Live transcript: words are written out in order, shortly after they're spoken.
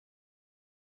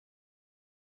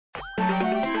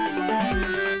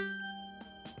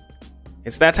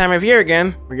It's that time of year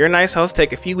again, where your nice hosts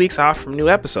take a few weeks off from new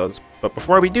episodes. But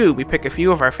before we do, we pick a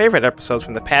few of our favorite episodes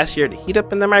from the past year to heat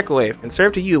up in the microwave and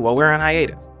serve to you while we're on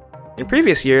hiatus. In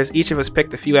previous years, each of us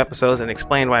picked a few episodes and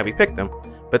explained why we picked them.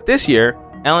 But this year,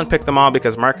 Ellen picked them all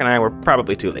because Mark and I were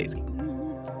probably too lazy.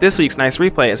 This week's Nice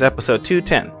Replay is episode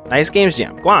 210, Nice Games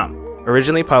Jam, Glom,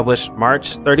 originally published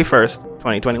March 31st,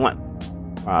 2021.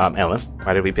 Ellen,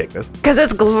 why did we pick this? Because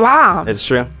it's Glom. It's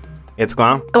true. It's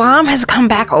Glom. Glom has come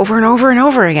back over and over and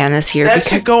over again this year. That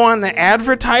should go on the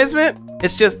advertisement.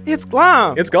 It's just, it's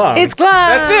Glom. It's Glom. It's Glom.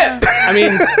 That's it. I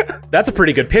mean, that's a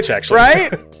pretty good pitch, actually.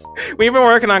 Right? We've been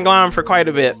working on Glom for quite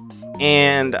a bit.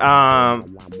 And,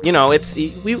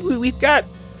 we've got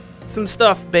some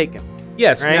stuff baking.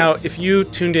 Yes. Right? Now, if you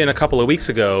tuned in a couple of weeks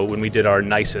ago when we did our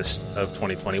nicest of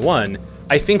 2021,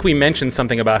 I think we mentioned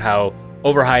something about how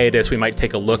over hiatus we might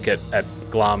take a look at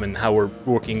Glom and how we're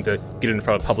working to get it in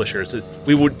front of publishers.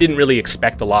 We didn't really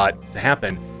expect a lot to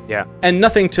happen. Yeah. And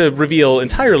nothing to reveal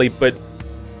entirely, but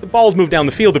the ball's moved down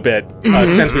the field a bit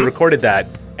since we recorded that.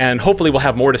 And hopefully we'll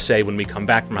have more to say when we come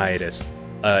back from hiatus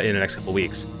in the next couple of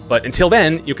weeks. But until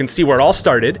then, you can see where it all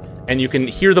started, and you can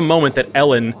hear the moment that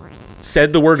Ellen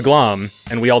said the word Glom,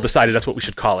 and we all decided that's what we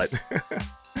should call it.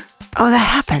 Oh, that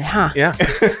happened, huh? Yeah.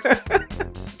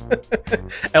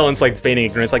 Ellen's like feigning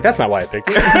ignorance, like, that's not why I picked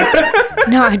it.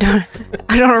 No, I don't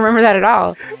remember that at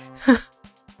all.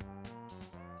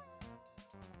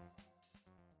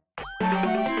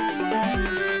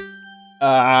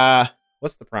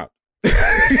 What's the prompt?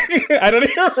 I don't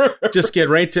even remember. Just get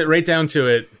right down to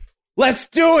it. Let's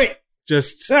do it.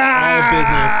 Just all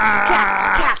business.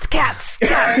 Cats.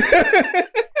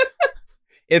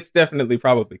 It's definitely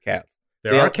probably cats.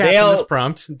 There are cats in this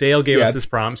prompt. Dale gave us this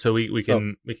prompt, so we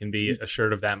can be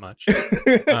assured of that much.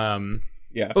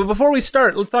 Yeah. But before we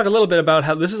start, let's talk a little bit about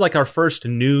how this is like our first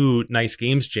new Nice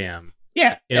Games Jam.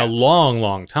 Yeah. In a long,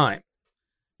 long time.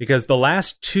 Because the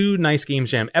last two Nice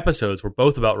Games Jam episodes were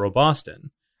both about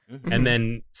Roboston. Mm-hmm. And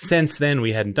then since then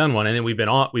we hadn't done one, and then we'd been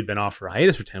off for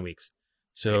hiatus for 10 weeks.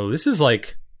 So this is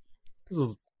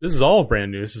all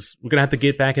brand new. We're gonna have to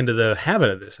get back into the habit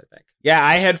of this, I think. Yeah,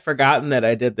 I had forgotten that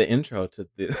I did the intro to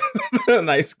the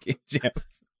Nice Game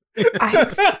Jams. I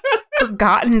had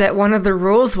forgotten that one of the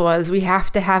rules was we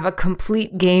have to have a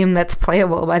complete game that's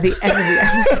playable by the end of the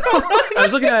episode. I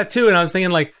was looking at that too, and I was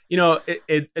thinking, like,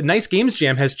 Nice Games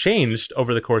Jam has changed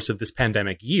over the course of this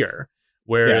pandemic year.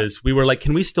 Whereas we were like,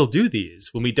 can we still do these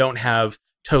when we don't have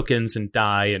tokens and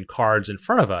die and cards in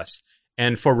front of us?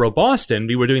 And for Roboston,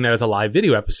 we were doing that as a live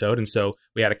video episode, and so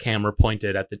we had a camera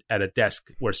pointed at a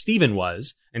desk where Steven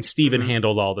was, and Steven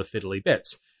handled all the fiddly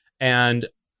bits. And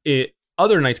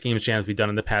other Nice Games Jams we've done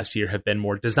in the past year have been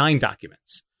more design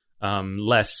documents,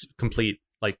 less complete,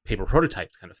 like, paper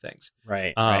prototypes kind of things.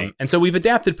 Right. And so we've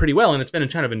adapted pretty well, and it's been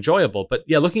kind of enjoyable. But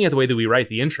yeah, looking at the way that we write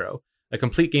the intro, a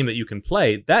complete game that you can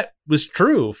play, that was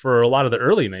true for a lot of the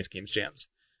early Nice Games Jams.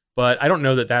 But I don't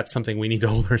know that that's something we need to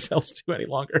hold ourselves to any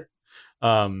longer.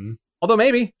 Although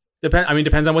maybe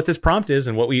depends on what this prompt is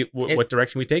and what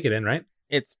direction we take it in, right?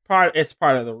 It's part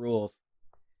of the rules.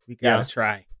 We gotta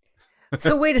try.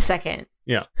 So wait a second.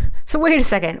 Yeah. So wait a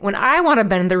second. When I want to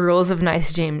bend the rules of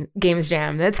Nice Games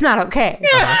Jam, that's not okay.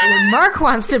 When Mark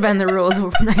wants to bend the rules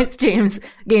of Nice Games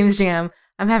Jam,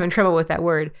 I'm having trouble with that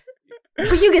word.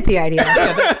 But you get the idea.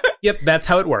 Yep, that's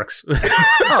how it works.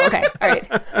 Oh, okay. All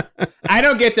right. I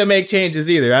don't get to make changes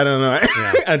either. I don't know.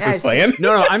 Yeah. I'm just playing.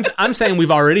 No, I'm saying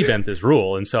we've already bent this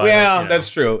rule, and so that's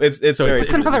true. It's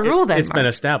another rule then. It's been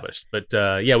established, but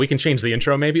we can change the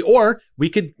intro maybe, or we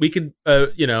could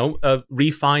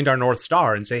re-find our North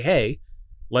Star and say, hey,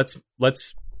 let's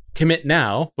commit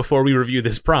now before we review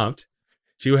this prompt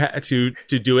to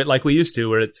do it like we used to,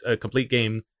 where it's a complete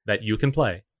game that you can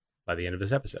play by the end of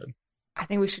this episode. I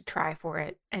think we should try for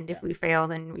it, and if we fail,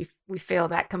 then we fail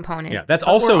that component. Yeah, that's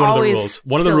also one of the rules.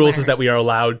 One of the rules is that we are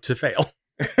allowed to fail.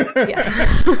 Yes.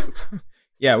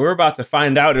 Yeah, we're about to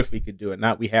find out if we could do it,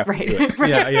 not we have to do it. Right.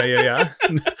 Yeah.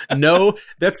 No,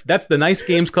 that's the Nice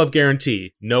Games Club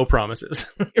guarantee. No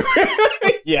promises.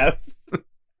 Yes.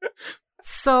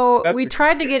 So we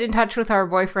tried to get in touch with our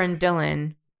boyfriend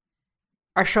Dylan,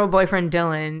 our show boyfriend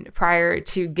Dylan, prior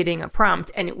to getting a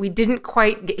prompt, and we didn't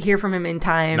quite hear from him in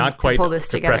time to pull this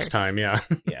together. Press time, yeah.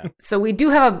 So we do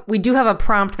have a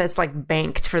prompt that's like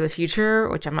banked for the future,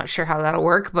 which I'm not sure how that'll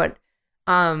work, but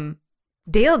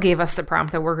Dale gave us the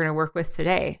prompt that we're going to work with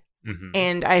today,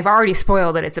 and I've already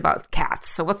spoiled that it's about cats.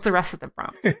 So what's the rest of the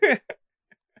prompt?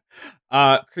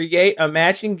 Create a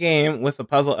matching game with a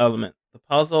puzzle element. The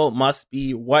puzzle must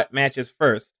be what matches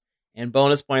first, and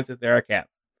bonus points if there are cats.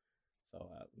 So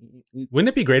Wouldn't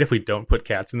it be great if we don't put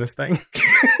cats in this thing?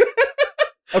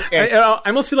 Okay. I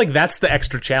almost feel like that's the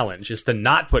extra challenge, is to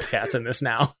not put cats in this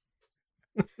now.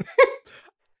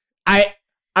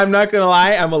 I'm not gonna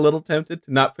lie, I'm a little tempted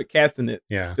to not put cats in it.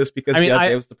 Yeah. Just because Dale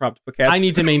gave us the prompt to put cats. I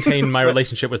need to maintain my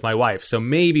relationship with my wife, so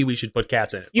maybe we should put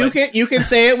cats in it. You can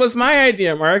say it was my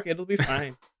idea, Mark. It'll be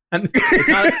fine. And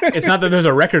it's not that there's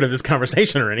a record of this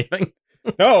conversation or anything.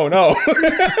 No.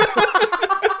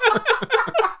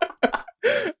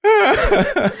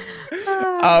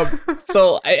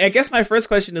 So I guess my first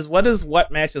question is, what does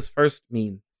what matches first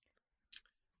mean?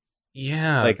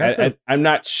 Yeah, like I'm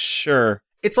not sure.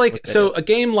 It's like, so a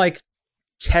game like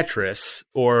Tetris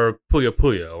or Puyo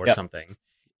Puyo or something.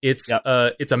 It's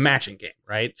a matching game,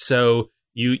 right? So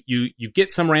you get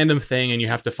some random thing and you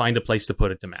have to find a place to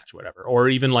put it to match, whatever. Or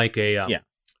even like trying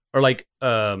to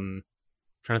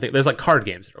think. There's like card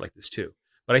games that are like this too.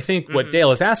 But I think what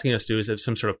Dale is asking us to do is have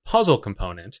some sort of puzzle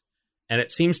component, and it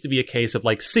seems to be a case of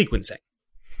like sequencing.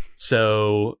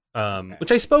 So,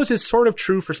 which I suppose is sort of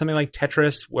true for something like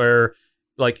Tetris, where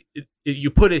like you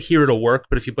put it here, it'll work,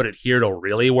 but if you put it here, it'll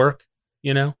really work,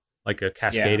 like a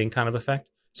cascading kind of effect.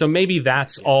 So maybe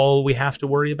that's all we have to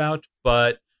worry about,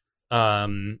 but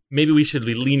maybe we should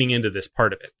be leaning into this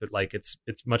part of it. But like it's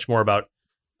much more about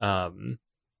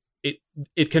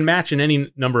it can match in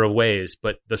any number of ways,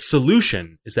 but the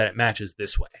solution is that it matches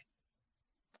this way.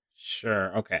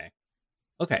 Sure. Okay.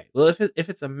 Well, if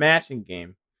it's a matching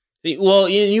game. Well,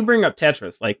 you bring up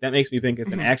Tetris, like that makes me think it's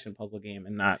an action puzzle game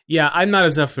and not. Yeah, I'm not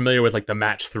as enough familiar with like the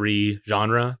match 3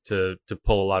 genre to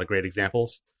pull a lot of great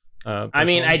examples. I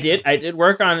mean, I did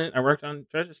work on it. I worked on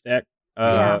Treasure Stack,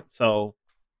 so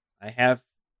I have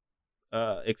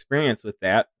experience with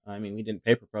that. I mean, we didn't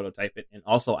paper prototype it, and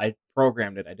also I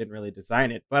programmed it. I didn't really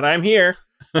design it, but I'm here.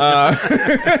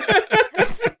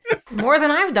 More than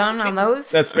I've done on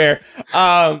those. That's fair.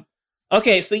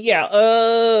 Okay, so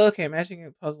matching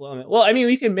a puzzle element. Well, I mean,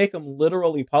 we can make them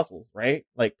literally puzzles, right?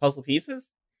 Like puzzle pieces.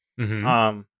 Mm-hmm.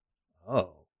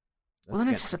 Well, then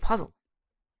it's just a puzzle.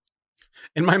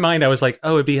 In my mind, I was like,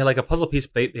 it'd be like a puzzle piece,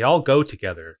 but they all go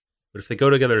together. But if they go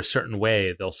together a certain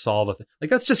way, they'll solve a thing. Like,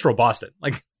 that's just Roboston.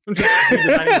 Like, I'm just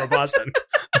designing Roboston.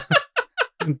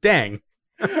 Dang.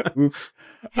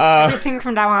 Everything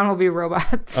from now on will be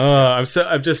robots. I'm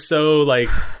just so like,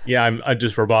 I'm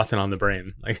just Roboston on the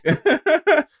brain. Like,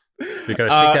 we gotta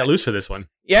shake that loose for this one.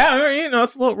 Yeah,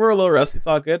 we're a little rusty. It's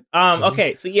all good.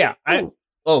 Okay, so yes,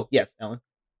 Ellen.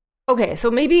 Okay,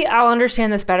 so maybe I'll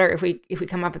understand this better if we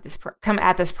come at this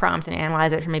prompt and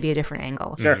analyze it from maybe a different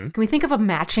angle. Sure. Can we think of a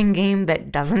matching game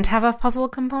that doesn't have a puzzle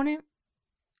component?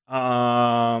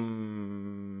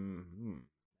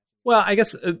 Well, I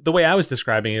guess the way I was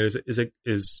describing it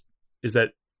is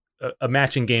that a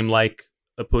matching game like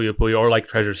a Puyo Puyo or like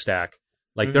Treasure Stack,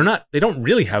 like they don't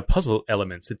really have puzzle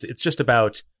elements. It's just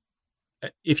about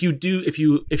if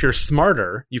you're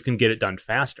smarter, you can get it done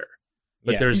faster.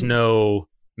 But there's no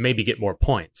maybe get more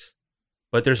points.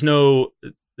 But there's no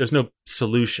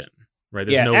solution, right?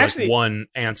 There's no like one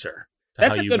answer to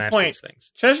how you match these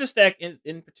things. Treasure Stack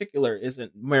in particular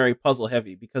isn't very puzzle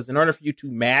heavy because in order for you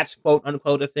to match quote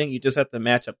unquote a thing, you just have to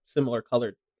match up similar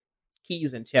colored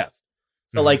keys and chests.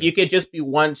 So like you could just be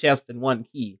one chest and one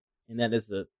key, and that's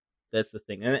the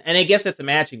thing. And I guess it's a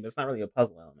matching, but it's not really a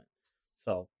puzzle element.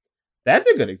 So that's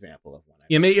a good example of one.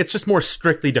 Yeah, maybe it's just more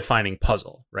strictly defining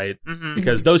puzzle, right? Mm-hmm.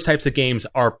 Because those types of games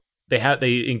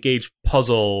they engage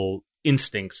puzzle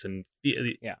instincts, and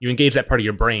you engage that part of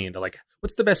your brain to like,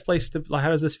 what's the best place to? How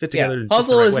does this fit together?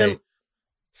 Puzzle isn't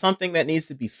something that needs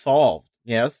to be solved.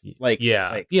 Yes,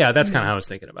 that's kind of how I was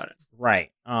thinking about it.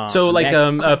 Right. So like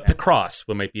Picross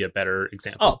might be a better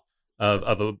example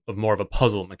of more of a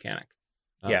puzzle mechanic.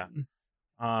 But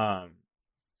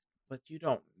you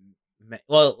don't.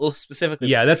 Well, specifically.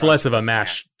 Yeah, that's less of a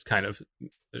match kind of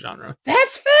genre.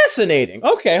 That's fascinating.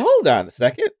 Okay, hold on a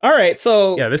second. All right,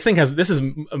 so this thing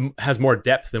has more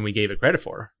depth than we gave it credit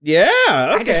for. Yeah,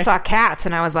 okay. I just saw cats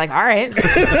and I was like, all right.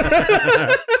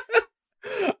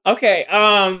 Okay.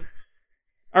 All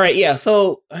right. Yeah.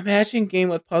 So a matching game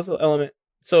with puzzle element.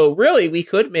 So really, we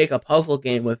could make a puzzle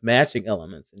game with matching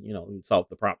elements, and we solve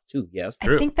the prompt too. Yes.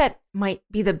 I think that might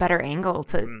be the better angle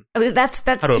to. That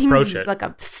seems like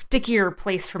a stickier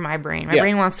place for my brain. My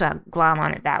brain wants to glom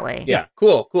on it that way. Yeah.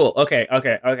 Cool. Okay.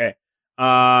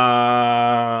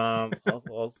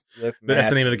 Puzzles with. That's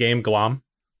the name of the game. Glom.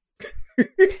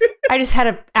 I just had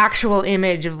an actual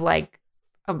image of like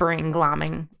a brain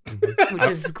glomming, which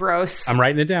is gross. I'm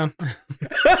writing it down.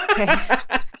 Okay.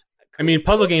 I mean,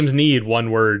 puzzle games need one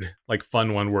word, like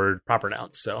fun one word proper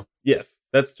nouns. So yes,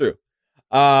 that's true.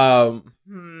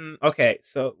 Okay,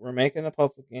 so we're making a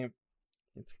puzzle game.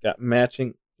 It's got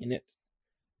matching in it.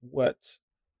 What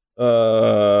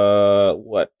does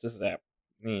that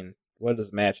mean? What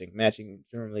is matching? Matching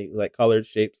generally like colored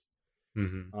shapes.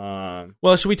 Mm-hmm.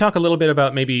 Well, should we talk a little bit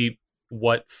about maybe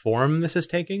what form this is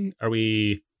taking? Are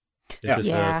we? Is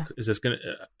this going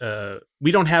to?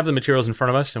 We don't have the materials in front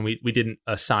of us, and we didn't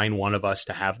assign one of us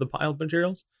to have the pile of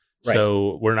materials, right.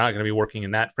 So we're not going to be working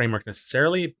in that framework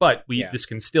necessarily. But this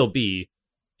can still be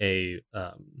a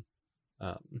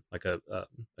like a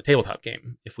tabletop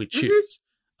game if we choose.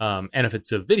 Mm-hmm. And if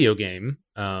it's a video game,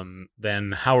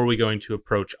 then how are we going to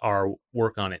approach our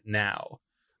work on it now?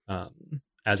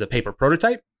 As a paper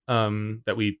prototype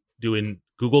that we do in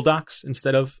Google Docs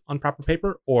instead of on proper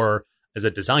paper, or as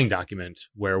a design document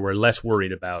where we're less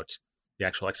worried about the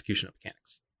actual execution of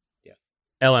mechanics. Yes.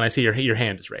 Ellen, I see your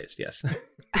hand is raised. Yes.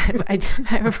 I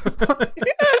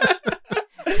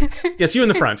Yes, you in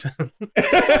the front.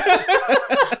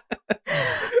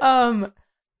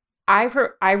 I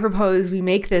propose we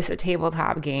make this a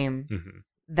tabletop game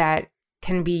that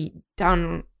can be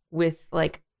done with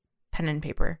like pen and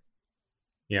paper.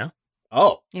 Yeah.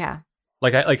 Oh. Yeah.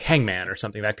 Like Hangman or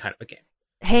something, that kind of a game.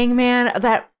 Hangman,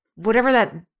 that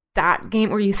game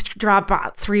where you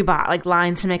draw three like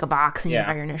lines to make a box and you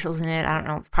write your initials in it. I don't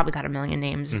know. It's probably got a million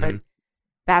names, but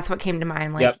that's what came to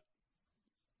mind. Like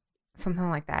something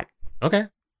like that. Okay.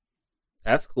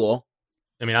 That's cool.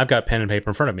 I mean, I've got pen and paper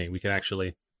in front of me. We can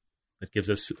actually, that gives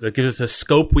us a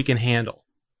scope we can handle.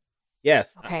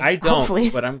 Yes. Okay, I don't, hopefully.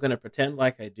 But I'm going to pretend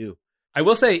like I do. I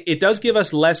will say it does give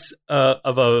us less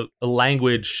of a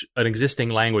language, an existing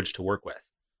language to work with,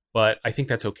 but I think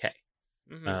that's okay.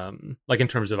 Mm-hmm. Like in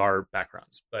terms of our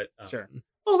backgrounds, but sure.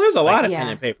 Well, there's a lot of pen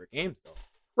and paper games, though.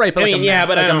 Right, but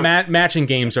matching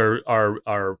games are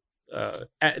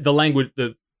the language.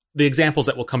 The examples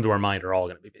that will come to our mind are all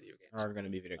going to be video games. Are going to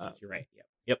be video games. You're right.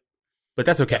 Yep. But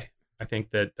that's okay. Yep. I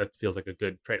think that feels like a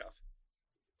good trade-off.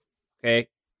 Okay.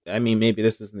 I mean, maybe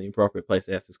this isn't the appropriate place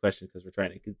to ask this question because we're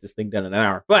trying to get this thing done in an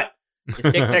hour. But is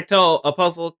Tic-Tac-Toe a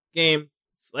puzzle game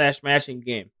 / matching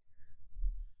game?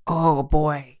 Oh,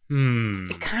 boy.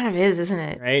 It kind of is, isn't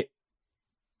it? Right?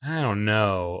 I don't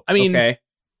know. I mean, I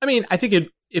think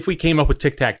if we came up with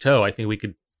Tic-Tac-Toe, I think we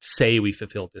could say we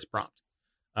fulfilled this prompt.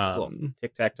 Cool.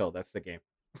 Tic-Tac-Toe, that's the game.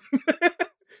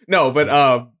 No,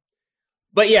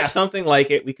 but yeah, something like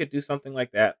it. We could do something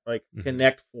like that. Like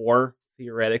Connect 4.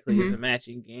 Theoretically is a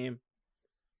matching game.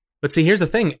 But see, here's the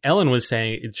thing. Ellen was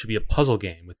saying it should be a puzzle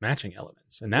game with matching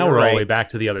elements. And now we're all the way back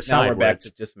to the other side. We're back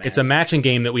to just matching. It's a matching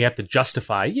game that we have to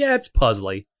justify. Yeah, it's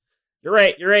puzzly. You're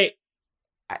right.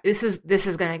 This has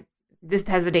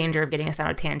the danger of getting us on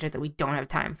a tangent that we don't have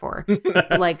time for.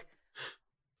 Like,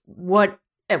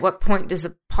 at what point does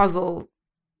a puzzle,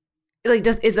 like,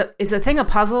 is a thing a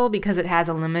puzzle because it has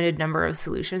a limited number of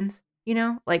solutions,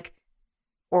 like,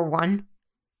 or one?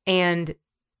 And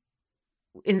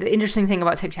the interesting thing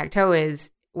about Tic-Tac-Toe is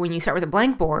when you start with a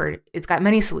blank board, it's got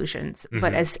many solutions.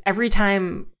 But as every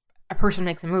time a person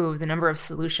makes a move, the number of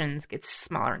solutions gets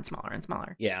smaller and smaller and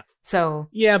smaller. Yeah. So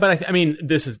yeah, but I mean,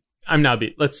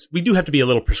 we do have to be a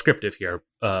little prescriptive here.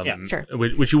 Sure.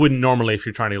 Which you wouldn't normally if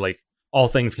you're trying to like all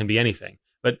things can be anything.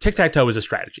 But Tic-Tac-Toe is a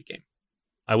strategy game.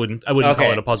 I wouldn't call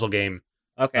it a puzzle game.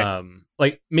 Okay.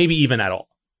 Like maybe even at all.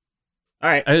 All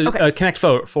right. Connect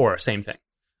 4, same thing.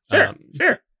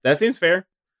 Sure. That seems fair.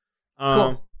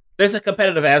 Cool. There's a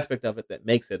competitive aspect of it that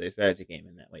makes it a strategy game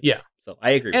in that way. Yeah. So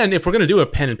I agree. And if we're going to do a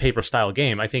pen and paper style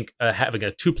game, I think having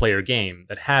a 2-player game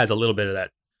that has a little bit of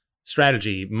that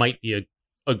strategy might be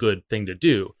a good thing to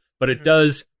do. But it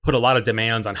does put a lot of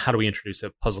demands on how do we introduce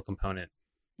a puzzle component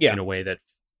in a way that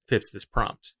fits this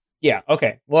prompt. Yeah.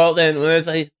 Okay. Well, then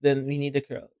we need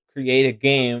to create a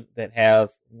game that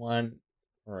has one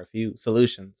or a few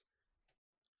solutions.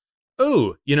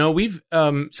 Oh, we've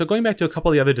so going back to a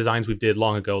couple of the other designs we did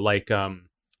long ago, like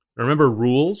remember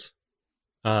Rules?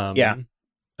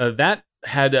 That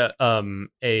had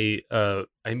we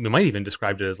might even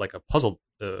describe it as like a puzzle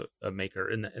maker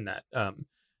in that.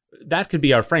 That could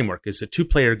be our framework. Is a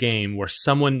 2-player game where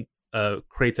someone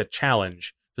creates a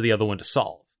challenge for the other one to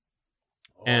solve.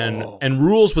 And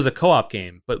Rules was a co-op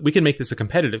game, but we can make this a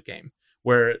competitive game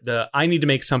where I need to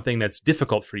make something that's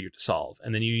difficult for you to solve,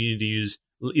 and then you need to use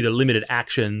either limited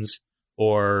actions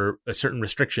or certain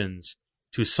restrictions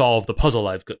to solve the puzzle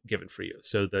I've given for you.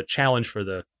 So the challenge for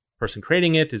the person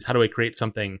creating it is how do I create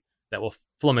something that will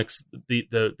flummox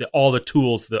all the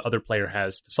tools the other player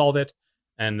has to solve it,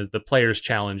 and the player's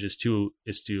challenge is to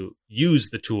use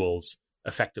the tools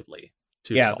effectively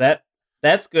to solve it.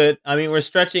 That's good. I mean, we're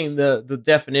stretching the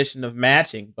definition of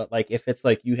matching, but like if it's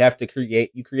like you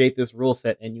create this rule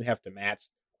set and you have to match,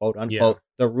 quote unquote,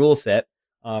 the rule set.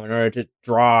 in order to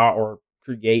draw or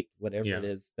create whatever it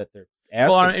is that they're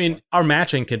asking. Well, I mean, our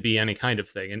matching could be any kind of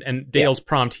thing, and Dale's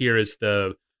prompt here is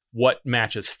what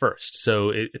matches first. So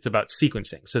it's about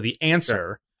sequencing. So the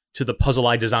answer to the puzzle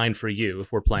I designed for you,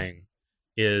 if we're playing,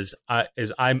 is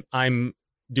I'm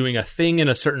doing a thing in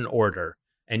a certain order,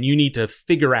 and you need to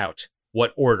figure out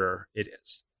what order it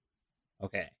is.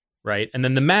 Okay. Right, and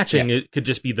then the matching it could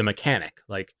just be the mechanic,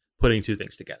 like putting two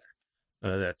things together.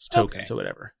 That's tokens or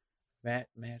whatever.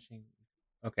 Matching.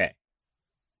 Okay.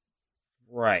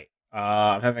 Right.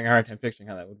 I'm having a hard time picturing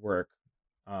how that would work.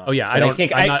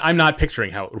 I'm not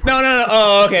picturing how it would work. No.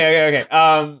 Oh, okay.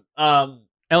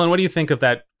 Ellen, what do you think of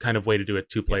that kind of way to do a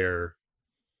two-player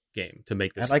game to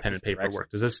make this pen and paper work?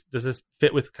 Does this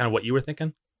fit with kind of what you were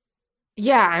thinking?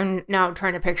 Yeah, I'm now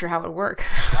trying to picture how it would work.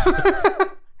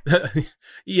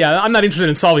 Yeah, I'm not interested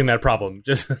in solving that problem.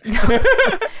 Just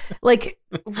like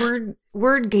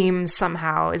word games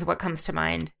somehow is what comes to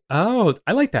mind. Oh,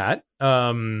 I like that.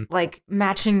 Like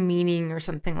matching meaning or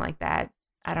something like that.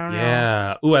 I don't know.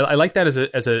 Yeah. Ooh, I like that as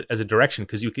a direction,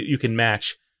 because you can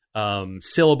match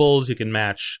syllables, you can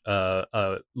match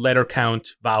letter count,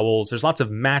 vowels. There's lots of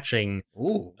matching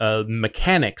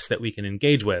mechanics that we can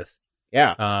engage with.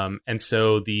 Yeah. And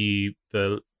so the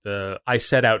I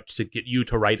set out to get you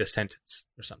to write a sentence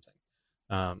or something.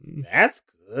 That's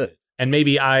good. And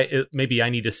maybe I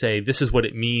need to say this is what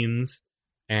it means,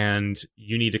 and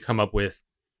you need to come up with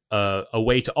a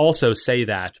way to also say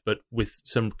that, but with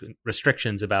some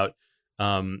restrictions about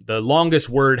the longest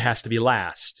word has to be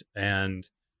last, and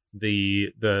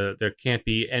there can't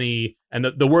be any, and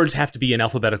the words have to be in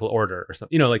alphabetical order or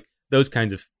something. Like those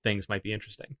kinds of things might be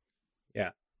interesting.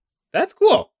 Yeah, that's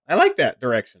cool. I like that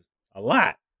direction a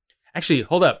lot. Actually,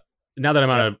 hold up. Now that I'm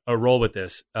on a roll with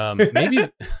this,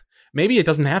 maybe it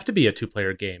doesn't have to be a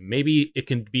two-player game. Maybe it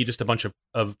can be just a bunch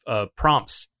of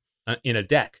prompts in a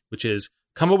deck, which is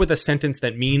come up with a sentence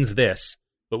that means this,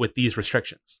 but with these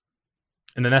restrictions.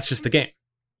 And then that's just the game.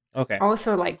 Okay.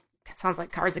 Also, sounds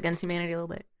like Cards Against Humanity a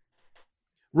little bit.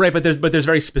 Right, but there's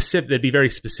very specific. There'd be very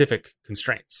specific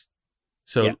constraints.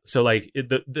 So like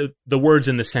the words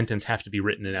in the sentence have to be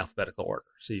written in alphabetical order.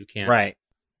 So you can't. Right.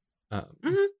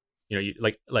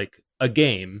 Like a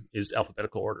game is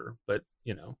alphabetical order, but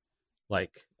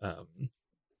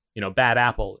bad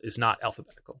apple is not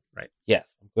alphabetical, right?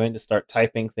 Yes, I'm going to start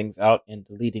typing things out and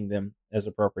deleting them as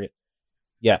appropriate.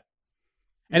 Yeah.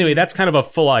 Anyway, that's kind of a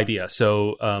full idea.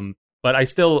 So, but I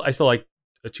still like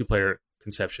a two-player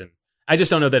conception. I just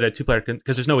don't know that a two-player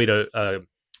because there's no way to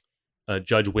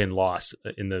judge win-loss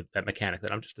in that mechanic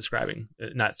that I'm just describing,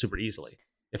 not super easily.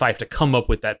 If I have to come up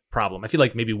with that problem, I feel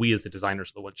like maybe we as the designers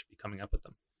are the ones should be coming up with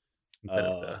them instead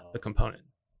of the component.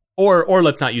 Or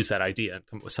let's not use that idea and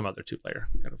come up with some other two-player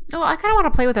kind of. No, I kind of want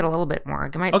to play with it a little bit more.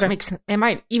 It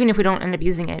might even if we don't end up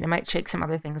using it, it might shake some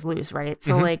other things loose, right?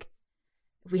 So like,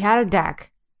 if we had a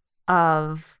deck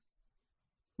of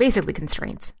basically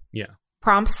constraints,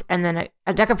 prompts, and then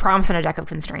a deck of prompts and a deck of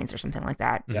constraints or something like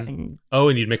that. Yeah. And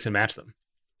you'd mix and match them.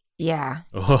 Yeah.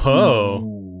 Oh.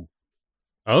 Ooh.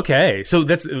 Okay, so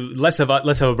that's less of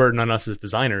a burden on us as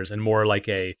designers, and more like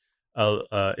it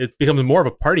becomes more of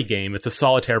a party game. It's a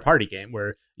solitaire party game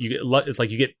where it's like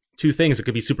you get two things. It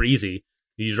could be super easy.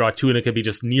 You draw two, and it could be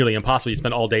just nearly impossible. You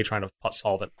spend all day trying to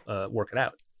solve it, work it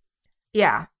out.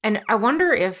 Yeah, and I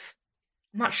wonder if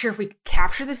I'm not sure if we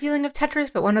capture the feeling of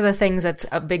Tetris, but one of the things that's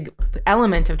a big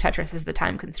element of Tetris is the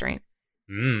time constraint.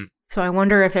 So I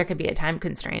wonder if there could be a time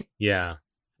constraint. Yeah.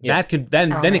 That could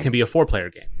then it can be a 4-player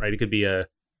game, right? It could be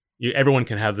everyone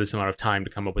can have this amount of time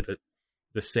to come up with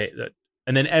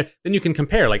and then you can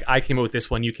compare. Like I came up with this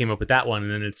one, you came up with that one,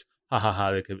 and then it's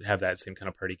they could have that same kind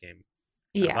of party game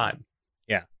vibe.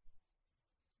 Yeah,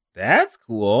 that's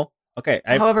cool. Okay,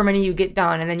 however many you get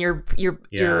done, and then your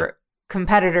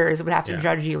competitors would have to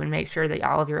judge you and make sure that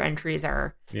all of your entries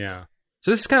are. Yeah. So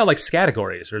this is kind of like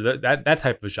categories or that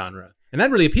type of genre, and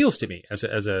that really appeals to me as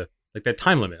a like that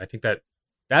time limit. I think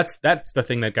that's the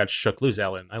thing that got shook loose,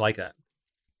 Ellen. I like that.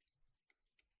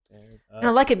 And I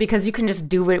like it because you can just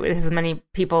do it with as many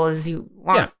people as you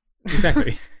want. Yeah,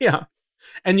 exactly. Yeah,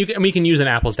 and we can use an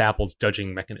apples to apples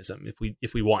judging mechanism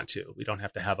if we want to. We don't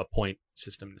have to have a point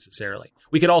system necessarily.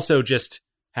 We could also just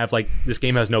have like this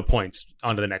game has no points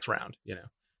on to the next round.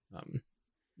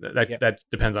 That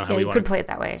depends on how we want. You could play it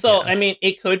that way. So I mean,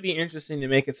 it could be interesting to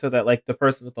make it so that like the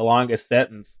person with the longest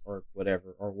sentence or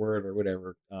whatever or word or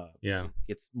whatever,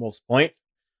 gets most points.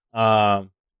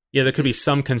 There could be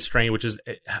some constraint, which is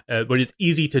but it's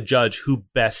easy to judge who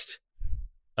best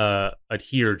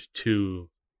adhered to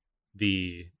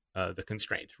the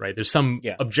constraint. Right? There's some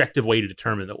objective way to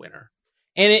determine the winner.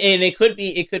 And it could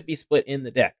be split in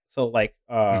the deck. So like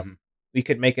we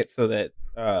could make it so that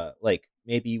like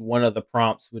maybe one of the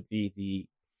prompts would be the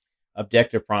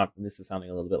objective prompt, and this is sounding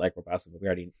a little bit like Robasa, but we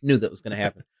already knew that was going to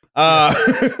happen.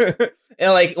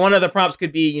 And like one of the prompts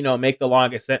could be, you know, make the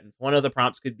longest sentence. One of the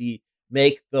prompts could be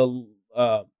make the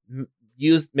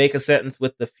make a sentence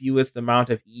with the fewest amount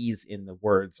of e's in the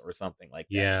words or something like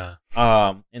that.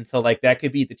 Yeah. And so like that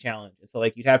could be the challenge. And so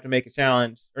like you'd have to make a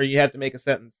challenge, or you have to make a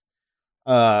sentence,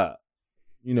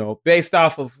 you know, based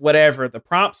off of whatever the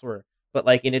prompts were. But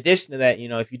like in addition to that, you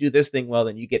know, if you do this thing well,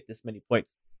 then you get this many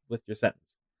points with your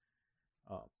sentence.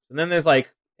 And then there's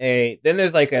like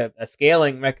a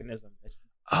scaling mechanism.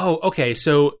 Oh, okay.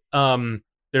 So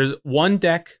there's one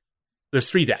deck. There's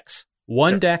 3 decks.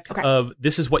 One deck of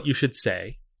this is what you should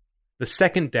say. The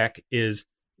second deck is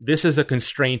this is a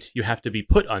constraint you have to be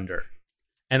put under.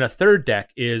 And a third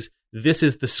deck is this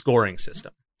is the scoring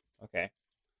system. Okay.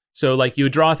 So like you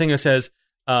would draw a thing that says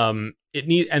it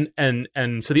need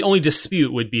and so the only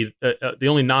dispute would be the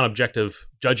only non-objective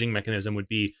judging mechanism would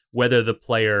be whether the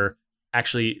player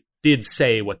actually did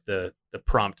say what the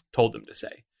prompt told them to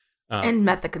say. And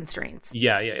met the constraints.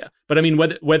 Yeah. But I mean,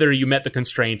 whether you met the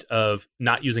constraint of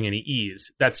not using any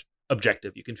e's, that's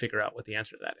objective. You can figure out what the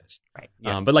answer to that is. Right.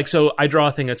 Yeah. But like, so I draw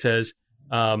a thing that says,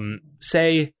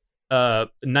 say,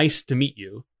 nice to meet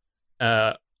you.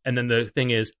 And then the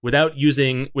thing is, with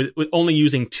only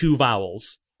using 2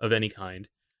 vowels of any kind.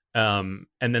 And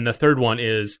then the third one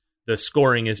is the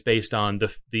scoring is based on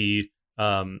the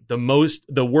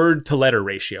word to letter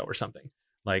ratio or something.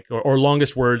 Like, or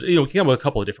longest words, you know, we can come up with a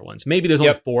couple of different ones. Maybe there's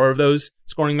only 4 of those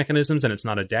scoring mechanisms and it's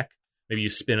not a deck. Maybe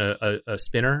you spin a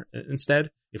spinner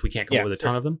instead if we can't come up with a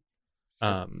ton of them.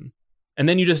 And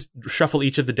then you just shuffle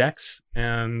each of the decks,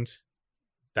 and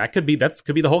that could be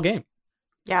the whole game.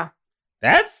 Yeah.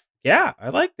 I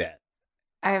like that.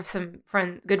 I have some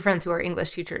good friends who are English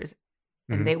teachers,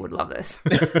 and they would love this.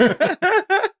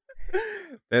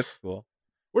 That's cool.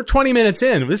 We're 20 minutes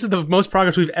in. This is the most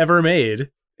progress we've ever made.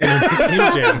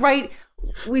 Right.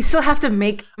 We still have to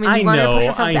make. I mean, we want to push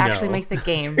ourselves to actually make the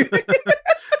game.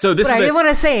 So this. But I did want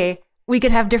to say we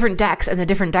could have different decks, and the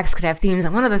different decks could have themes,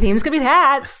 and one of the themes could be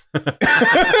hats.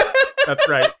 That's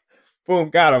right. Boom,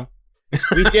 got him.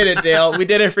 We did it, Dale. We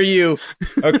did it for you.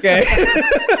 Okay.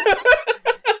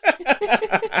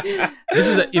 This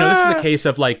is a case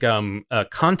of like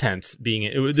content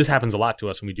being. This happens a lot to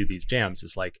us when we do these jams.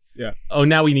 It's like, oh,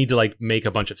 now we need to like make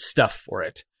a bunch of stuff for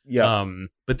it. Yeah.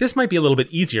 But this might be a little bit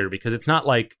easier because it's not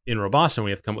like in Robasa we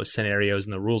have to come up with scenarios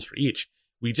and the rules for each.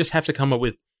 We just have to come up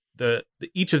with the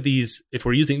each of these. If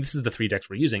we're using, this is the 3 decks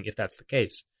we're using. If that's the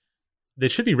case, they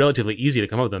should be relatively easy to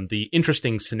come up with them. The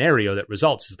interesting scenario that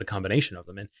results is the combination of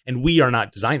them, and we are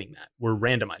not designing that. We're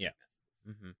randomizing that.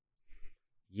 Mm-hmm.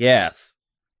 Yes.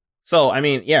 So I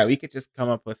mean, we could just come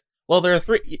up with. Well, there are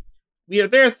 3.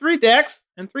 There are 3 decks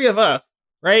and 3 of us,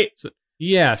 right? So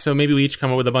maybe we each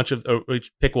come up with a bunch of, or we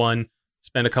each pick one,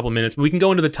 spend a couple minutes. But we can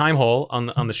go into the time hole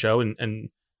on the show and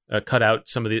cut out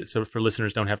some of the, so for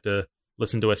listeners don't have to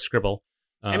listen to us scribble.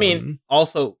 I mean,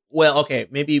 also, well, okay,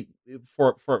 maybe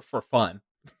for fun,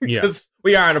 because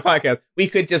we are on a podcast, we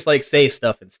could just like say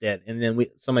stuff instead, and then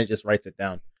somebody just writes it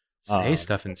down. Say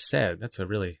stuff instead. That's a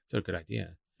good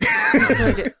idea.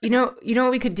 You know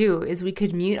what we could do is we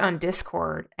could mute on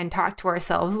Discord and talk to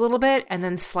ourselves a little bit and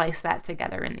then slice that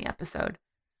together in the episode.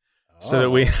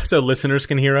 So that so listeners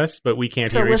can hear us, but we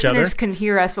can't hear each other. So listeners can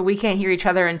hear us, but we can't hear each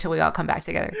other until we all come back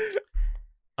together.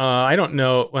 I don't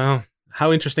know. Well,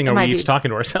 how interesting are we each talking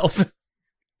to ourselves?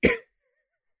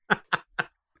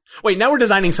 Wait, now we're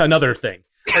designing another thing.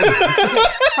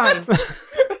 Fine.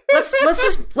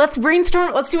 Let's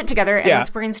brainstorm. Let's do it together and let's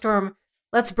brainstorm.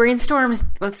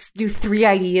 Let's do 3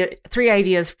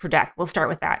 ideas per deck. We'll start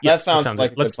with that. Yes, that sounds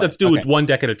like let's do it 1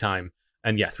 deck at a time.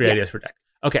 And 3 ideas per deck.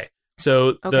 Okay.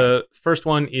 So the first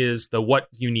one is the what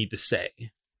you need to say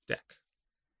deck.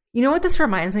 You know what this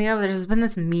reminds me of? There's been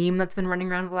this meme that's been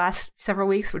running around the last several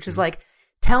weeks, which is like,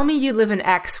 tell me you live in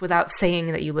X without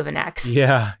saying that you live in X.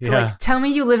 Yeah. So like, tell me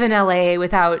you live in LA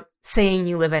without saying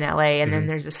you live in LA. And then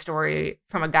there's a story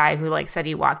from a guy who like said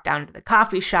he walked down to the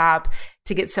coffee shop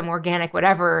to get some organic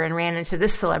whatever and ran into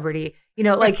this celebrity. You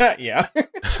know, like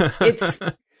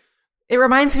it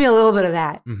reminds me a little bit of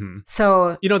that. Mm-hmm.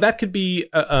 So that could be.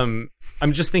 I'm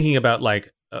just thinking about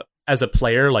like as a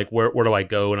player, like where do I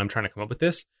go when I'm trying to come up with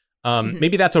this?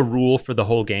 Maybe that's a rule for the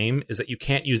whole game: is that you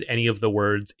can't use any of the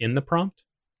words in the prompt.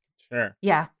 Sure.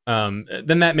 Yeah.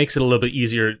 Then that makes it a little bit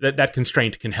easier. That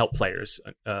constraint can help players.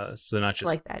 So not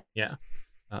just like that. Yeah.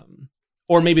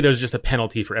 Or maybe there's just a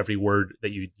penalty for every word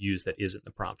that you use that isn't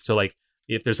the prompt. So like,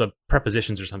 if there's a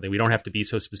prepositions or something, we don't have to be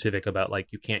so specific about like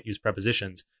you can't use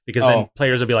prepositions, because then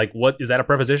players will be like, what is that, a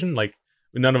preposition? Like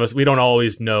none of us, we don't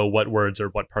always know what words or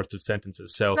what parts of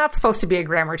sentences. So it's not supposed to be a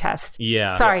grammar test.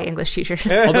 Yeah. Sorry, English teachers.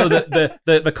 Although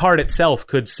the card itself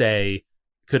could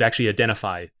actually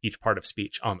identify each part of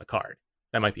speech on the card.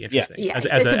 That might be interesting. Yeah. As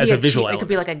a visual element. It could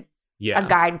be like a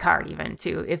guide card even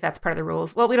too, if that's part of the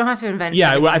rules. Well, we don't have to invent.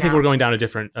 Yeah, well, I think we're going down a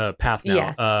different path now.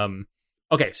 Yeah.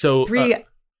 Okay, so three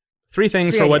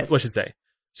things for what should say.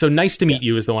 So nice to meet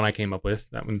you is the one I came up with.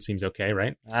 That one seems okay,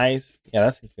 right? Nice. Yeah,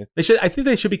 that seems good. I think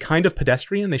they should be kind of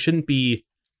pedestrian. They shouldn't be.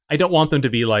 I don't want them to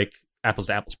be like apples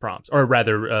to apples prompts, or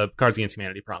rather, Cards Against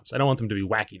Humanity prompts. I don't want them to be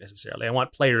wacky necessarily. I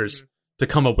want players to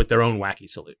come up with their own wacky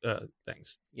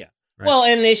things. Yeah. Right? Well,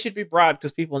 and they should be broad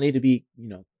because people need to be,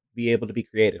 be able to be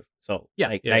creative. So,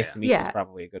 nice to meet you is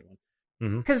probably a good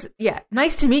one. Because,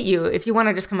 nice to meet you. If you want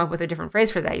to just come up with a different phrase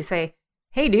for that, you say,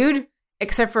 hey, dude,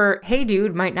 except for, hey,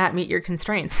 dude, might not meet your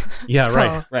constraints. Yeah,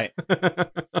 right.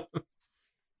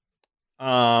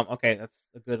 Okay, that's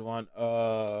a good one.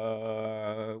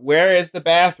 Where is the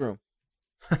bathroom?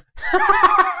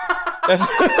 That's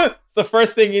the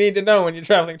first thing you need to know when you're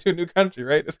traveling to a new country,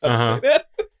 right? Is how to say that.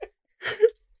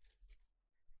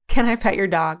 Can I pet your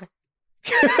dog?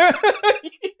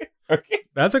 Okay.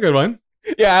 That's a good one.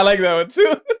 Yeah, I like that one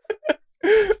too.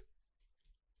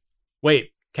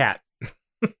 Wait, cat.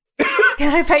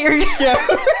 Can I pet your Yeah.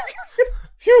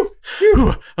 Phew.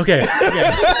 Okay.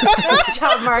 Good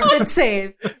job, Mark. Good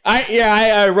save.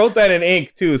 I wrote that in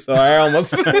ink too, so I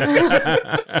almost. That's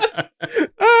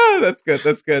good.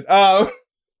 That's good.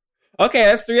 Okay,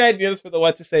 that's 3 ideas for the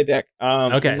what to say deck.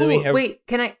 Okay. Wait,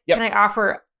 can I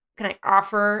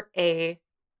offer a?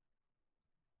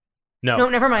 No,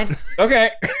 never mind. Okay.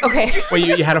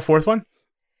 Wait, you had a fourth one?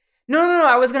 No.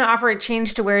 I was going to offer a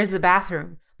change to where is the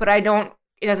bathroom, but I don't.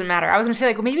 It doesn't matter. I was going to say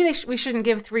like, well, maybe we shouldn't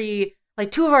give 3.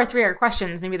 Like 2 of our 3 are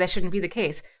questions. Maybe that shouldn't be the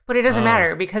case, but it doesn't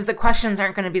matter because the questions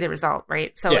aren't going to be the result,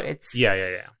 right? So it's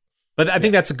yeah. But I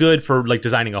think that's good for like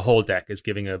designing a whole deck, is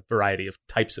giving a variety of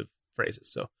types of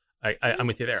phrases. So I'm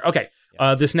with you there. Okay,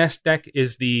 this next deck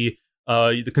is the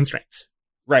constraints.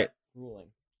 Right. Ruling.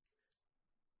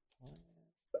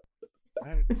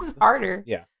 This is harder.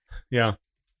 Yeah.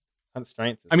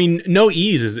 Constraints. I mean, no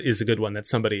ease is a good one that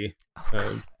somebody.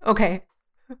 Okay.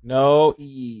 No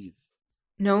ease.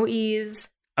 No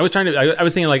ease. I was thinking I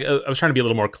was trying to be a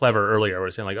little more clever earlier. I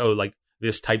was saying like, oh, like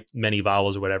this type many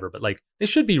vowels or whatever, but like they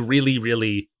should be really,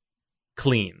 really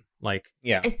clean. Like,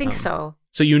 I think so.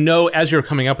 So as you're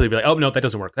coming up with it, be like, oh no, that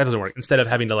doesn't work. Instead of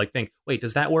having to like think, wait,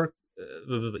 does that work?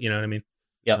 You know what I mean?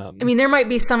 Yeah. I mean, there might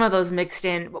be some of those mixed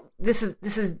in. But this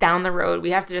is down the road.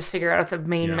 We have to just figure out if the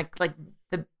main like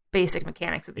the basic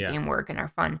mechanics of the game work and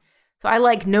are fun. So I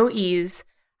like no ease.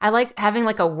 I like having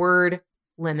like a word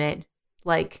limit,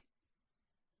 like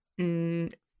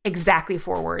exactly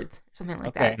 4 words, something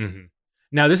like that. Mm-hmm.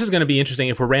 Now, this is going to be interesting.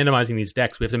 If we're randomizing these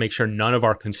decks, we have to make sure none of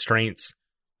our constraints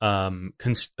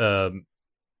contradict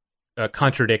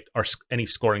any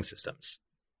scoring systems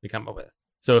we come up with.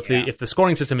 So if the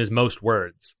scoring system is most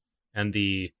words and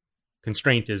the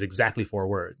constraint is exactly 4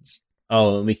 words,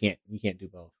 we can't do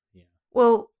both. Yeah.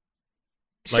 Well,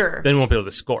 sure. Then we won't be able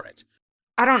to score it.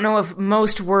 I don't know if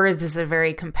most words is a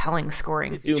very compelling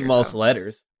scoring feature. Do most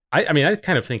letters. I mean, I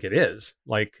kind of think it is.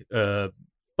 Like, or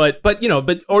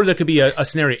there could be a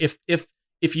scenario if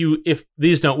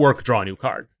these don't work, draw a new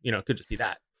card. It could just be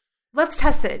that. Let's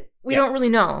test it. We don't really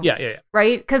know. Yeah.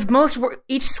 Right? Because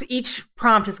each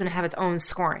prompt is going to have its own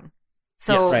scoring.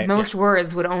 So most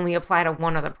words would only apply to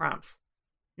one of the prompts,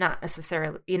 not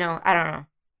necessarily. I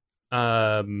don't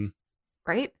know.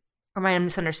 Right? Or am I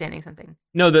misunderstanding something?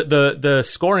 No, the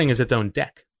scoring is its own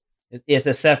deck. It's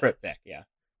a separate deck. Yeah.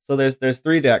 So there's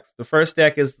 3 decks. The first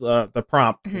deck is the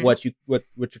prompt, what you're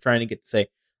trying to get to say.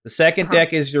 The second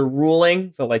deck is your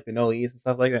ruling, so like the no ease and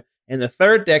stuff like that. And the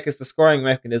third deck is the scoring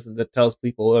mechanism that tells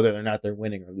people whether or not they're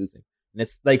winning or losing. And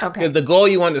it's like the goal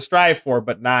you want to strive for,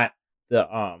 but not the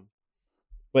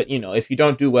But if you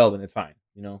don't do well, then it's fine.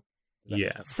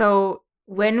 Yeah. So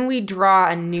when we draw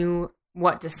a new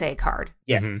what to say card,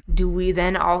 yes, do we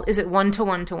then is it 1 to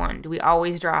 1 to 1? Do we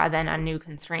always draw then a new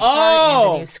constraint card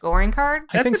and a new scoring card?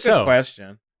 I think a good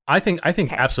question. I think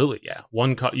absolutely, yeah.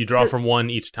 One you draw from one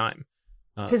each time.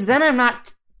 Because then I'm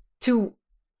not too.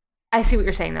 I see what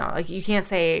you're saying though. Like you can't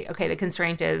say, okay, the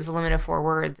constraint is a limit of 4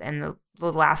 words, and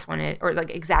the last one is, or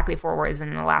like exactly 4 words,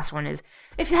 and the last one is.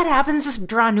 If that happens, just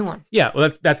draw a new one. Yeah,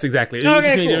 well, that's exactly. Okay, you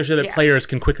just need to cool. make sure that players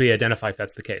can quickly identify if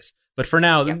that's the case. But for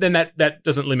now, then that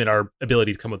doesn't limit our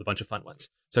ability to come up with a bunch of fun ones.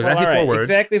 So exactly 4 words.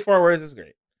 Exactly 4 words is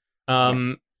great.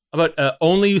 About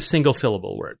only single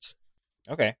syllable words.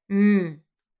 Okay. Mm.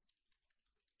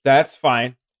 That's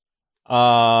fine.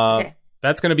 Okay.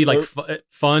 That's going to be like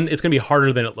fun. It's going to be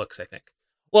harder than it looks, I think.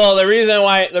 Well, the reason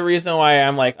why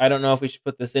I'm like, I don't know if we should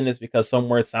put this in is because some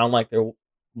words sound like they're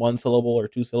one syllable or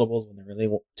two syllables when they're really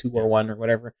two or one or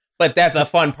whatever. But that's a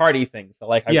fun party thing. So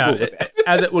like, I'm cool with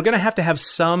that. We're going to have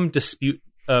some dispute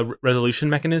resolution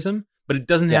mechanism, but it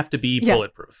doesn't have to be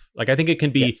bulletproof. Like, I think it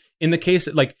can be in the case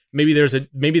that, like, maybe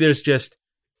there's just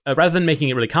rather than making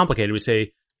it really complicated, we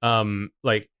say,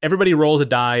 like, everybody rolls a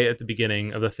die at the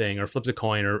beginning of the thing or flips a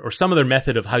coin or some other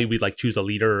method of how we'd like choose a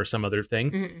leader or some other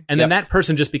thing. Mm-hmm. And then that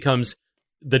person just becomes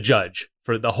the judge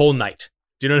for the whole night.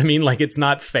 Do you know what I mean? Like, it's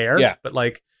not fair, but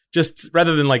like, just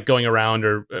rather than like going around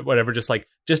or whatever, just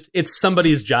it's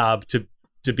somebody's job to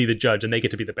be the judge and they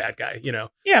get to be the bad guy, you know?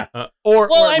 Yeah. Or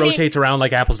it rotates around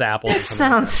like apples to apples. This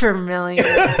sounds familiar.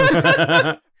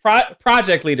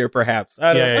 Project leader, perhaps.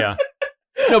 I don't know. Yeah.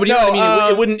 No, but you know what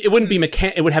I mean? It wouldn't be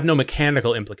it would have no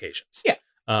mechanical implications. Yeah.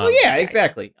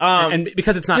 Exactly. And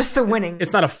because it's not just the winning.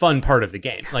 It's not a fun part of the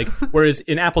game. Like, whereas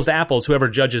in apples to apples, whoever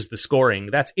judges the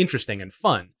scoring, that's interesting and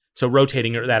fun. So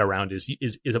rotating that around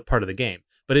is a part of the game.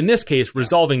 But in this case,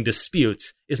 resolving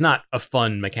disputes is not a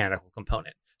fun mechanical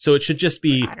component. So it should just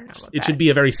be should be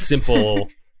a very simple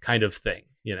kind of thing,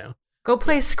 you know. Go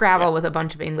play Scrabble with a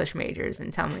bunch of English majors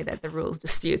and tell me that the rules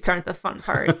disputes aren't the fun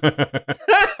part.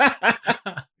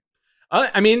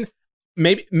 I mean,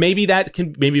 maybe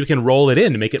we can roll it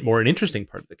in to make it more an interesting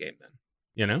part of the game then,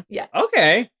 you know? Yeah.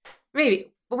 Okay.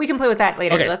 Maybe. But we can play with that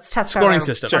later. Okay. Let's test scoring our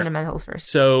system fundamentals first.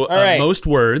 So most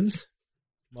words.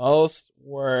 Most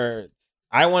words.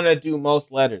 I want to do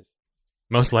most letters.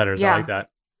 Most letters. Yeah. I like that.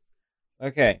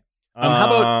 Okay. How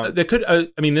about there could? I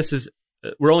mean, this is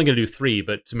we're only going to do 3,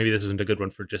 but so maybe this isn't a good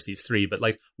one for just these 3. But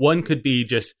like one could be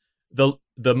just the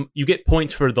you get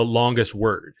points for the longest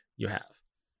word you have,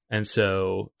 and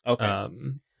so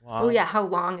Oh yeah, how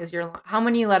long is how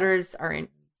many letters are in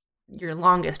your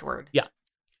longest word? Yeah,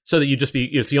 so that you just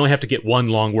be so you only have to get one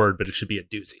long word, but it should be a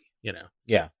doozy, you know.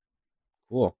 Yeah,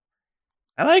 cool.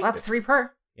 I like that's 3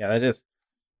 per. Yeah, that is.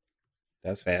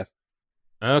 That's fast.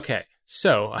 Okay,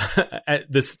 so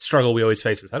this struggle we always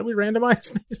face is how do we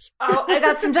randomize these? Oh, I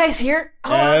got some dice here.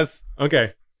 Yes.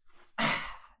 Okay.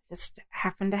 Just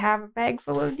happen to have a bag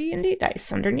full of D&D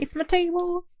dice underneath my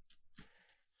table.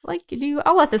 Like you do.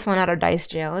 I'll let this one out of dice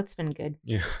jail. It's been good.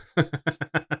 Yeah.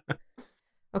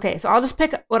 Okay, so I'll just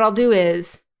pick. What I'll do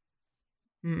is,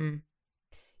 you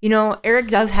know, Eric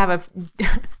does have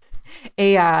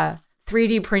a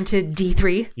 3D printed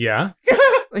D3. Yeah.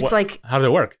 It's like, how does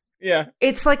it work? Yeah.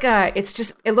 It's like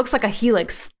it looks like a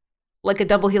helix, like a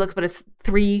double helix, but it's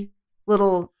 3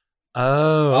 little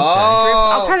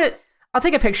strips. I'll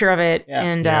take a picture of it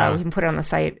and we can put it on the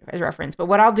site as reference. But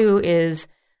what I'll do is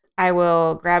I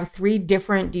will grab 3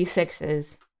 different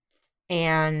D6s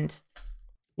and.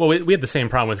 Well, we had the same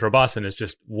problem with Robosin. It's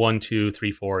just 1, 2,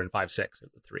 3, 4, and 5, 6 are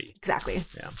the 3. Exactly.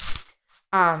 Yeah.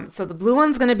 So the blue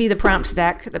one's going to be the prompts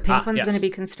deck, the pink one's going to be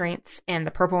constraints, and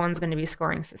the purple one's going to be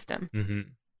scoring system. Mm-hmm.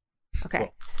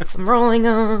 Okay, so I'm rolling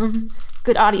them.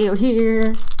 Good audio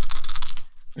here.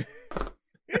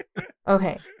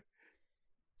 Okay,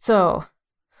 so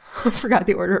I forgot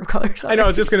the order of colors. I know. I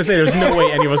was just going to say, there's no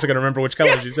way any of us are going to remember which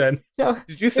colors you said. No,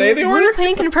 did you say the order? Blue,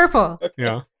 pink, and purple.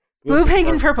 Yeah, blue, pink,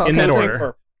 and purple. In that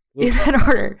order. In that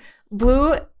order.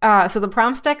 Blue, so the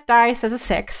prompts deck die says a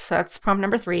 6, so that's prompt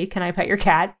number 3. Can I pet your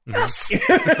cat? Yes!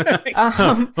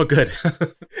 Oh, good.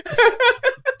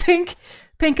 Pink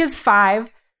is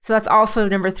 5, so that's also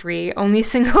number 3. Only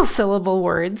single syllable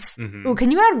words. Mm-hmm. Ooh,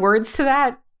 can you add words to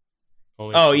that?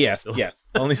 Yes.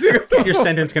 Only single syllable. Your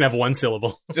sentence can have 1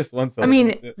 syllable. Just 1 syllable. I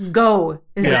mean, go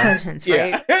is a sentence,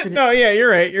 right? Yeah. No, yeah, you're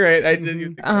right. I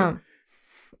didn't think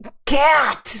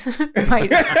cat!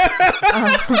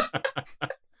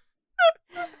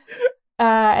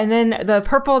 And then the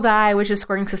purple die, which is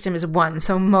scoring system, is 1,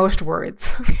 so most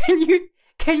words.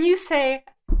 Can you say,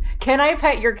 can I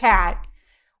pet your cat?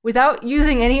 Without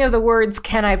using any of the words,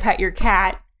 can I pet your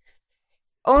cat?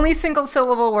 Only single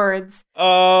syllable words.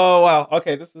 Oh, wow.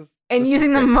 Okay, this is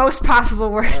using the most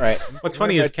possible words. All right. What's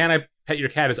funny is can I pet your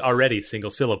cat is already single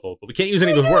syllable, but we can't use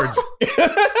any of those words.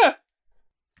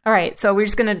 All right, so we're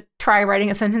just going to try writing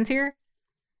a sentence here?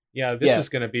 Yeah, this is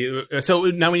going to be... So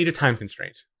now we need a time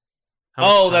constraint.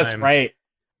 That's right.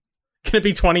 Can it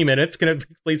be 20 minutes? Can it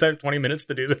please have 20 minutes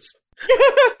to do this?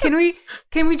 Can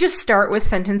we just start with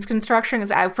sentence construction?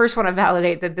 Because I first want to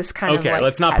validate that this kind of Okay,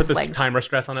 let's not put this timer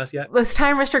stress on us yet. Let's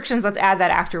time restrictions. Let's add that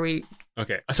after we...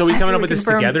 Okay, so are we coming up with this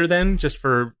together then, just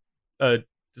for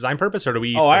design purpose, or do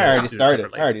we... I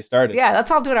already started. Yeah,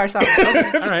 let's all do it ourselves.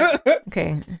 All right.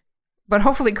 Okay. but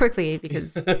hopefully quickly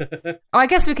because. I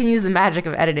guess we can use the magic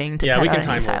of editing to cut we out can any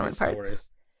time silent warp. parts.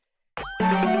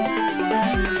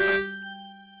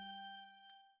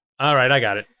 All right, I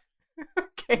got it.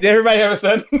 Okay. Did everybody have a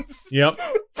sentence? Yep.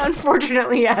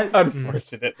 Unfortunately, yes.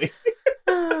 Unfortunately.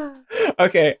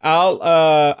 Okay, I'll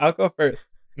go first.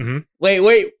 Mm-hmm.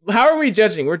 Wait. How are we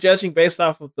judging? We're judging based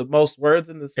off of the most words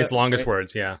in the sentence. It's longest right?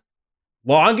 words, yeah.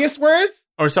 Longest words?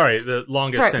 Or sorry, the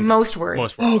longest Sorry, sentence. most words.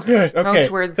 Most words. Oh, good. Okay. Most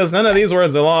words. Because none of these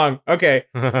words are long. Okay.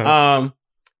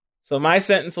 So my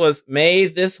sentence was, may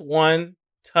this one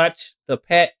touch the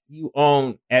pet you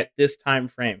own at this time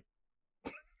frame.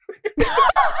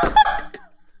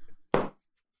 Can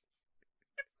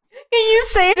you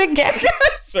say it again?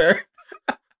 Sure.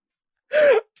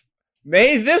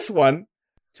 May this one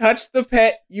touch the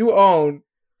pet you own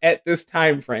at this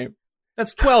time frame.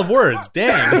 That's 12 words.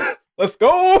 Dang. Let's go.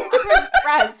 I'm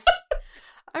impressed.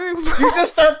 You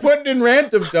just start putting in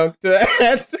random junk to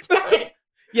add.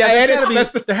 Yeah,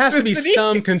 there has to be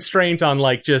some constraint on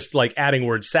just adding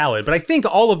word salad, but I think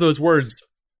all of those words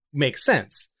make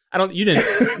sense.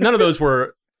 None of those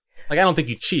were I don't think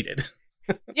you cheated.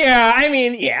 Yeah, I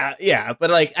mean, yeah,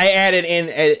 but I added in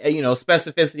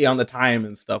specificity on the time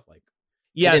and stuff like.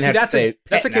 Yeah, see,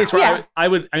 that's a case where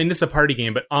Yeah. this is a party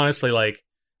game, but honestly,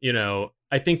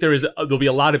 I think there'll be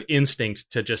a lot of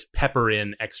instinct to just pepper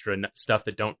in extra stuff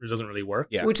that doesn't really work.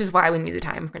 Yeah. Which is why we need the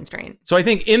time constraint. So I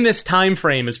think in this time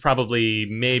frame is probably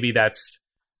that's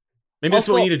what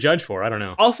we need to judge for. I don't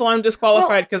know. Also, I'm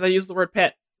disqualified because I used the word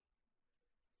pet.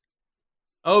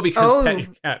 Oh, because pet your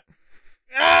cat.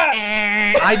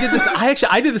 I did this.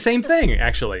 I did the same thing.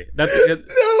 Actually,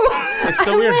 it's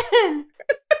so weird.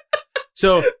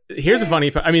 So here's a funny.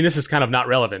 This is kind of not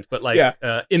relevant, but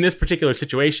in this particular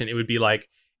situation, it would be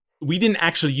we didn't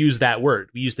actually use that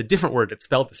word. We used a different word that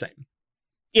spelled the same.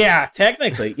 Yeah,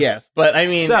 technically, yes, but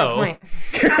all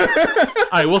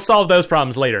right, we'll solve those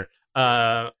problems later.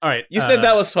 All right, you said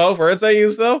that was 12 words I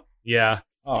used though. Yeah,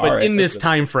 but right, in this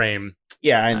time frame.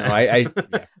 Yeah, I know. I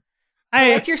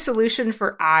I like your solution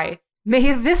for I.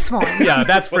 May this one. Yeah,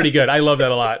 that's pretty good. I love that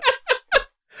a lot.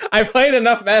 I played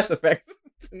enough Mass Effect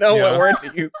to know what word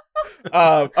to use.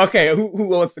 Okay, who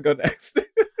wants to go next?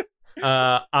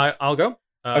 I'll go.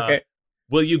 Okay.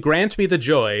 Will you grant me the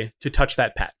joy to touch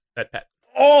that pet?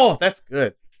 Oh, that's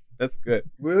good. That's good.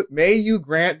 May you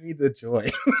grant me the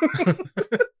joy.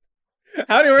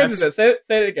 How many words is it? Say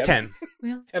it again. 10.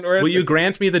 10 words. Will you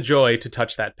grant me the joy to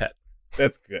touch that pet?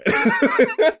 That's good.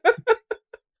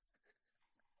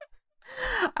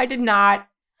 I did not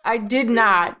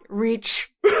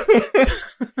reach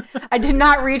I did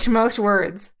not reach most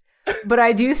words, but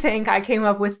I do think I came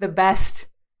up with the best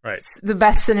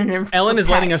synonym for Ellen is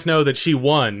pet. letting us know that she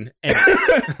won.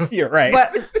 You're right.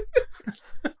 But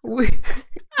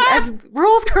as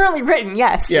rules currently written,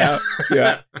 yes. Yeah.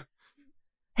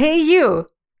 Hey you,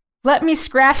 let me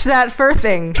scratch that fur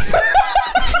thing.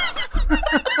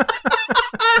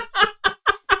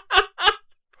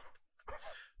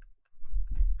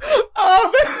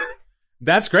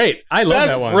 That's great. I love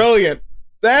that one.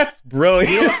 That's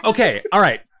brilliant. Okay, all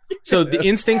right. So the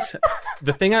instinct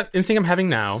I'm having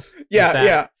now is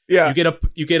that you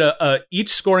get a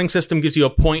each scoring system gives you a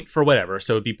point for whatever.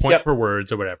 So it'd be point per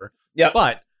words or whatever. Yeah.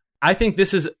 But I think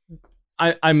this is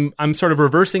I'm sort of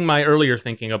reversing my earlier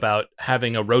thinking about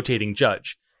having a rotating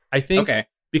judge. I think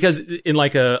because in a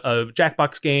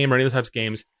Jackbox game or any of those types of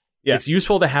games, it's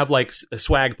useful to have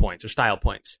swag points or style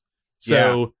points.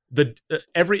 So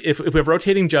if we have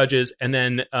rotating judges, and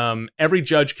then every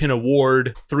judge can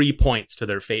award 3 points to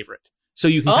their favorite, so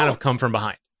you can kind of come from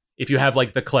behind if you have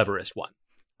the cleverest one.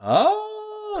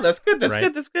 Oh, that's good.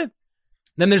 That's good.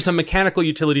 Then there's some mechanical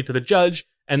utility to the judge,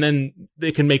 and then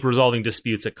they can make resolving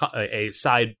disputes a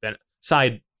side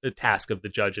task of the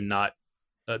judge and not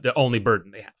the only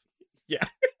burden they have. Yeah.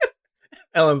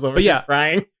 Ellen's over here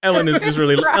crying. Ellen is just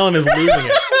really Ellen is losing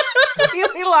it.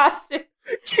 Really lost it.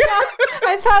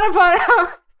 I thought about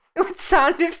how it would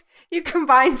sound if you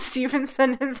combined Steven's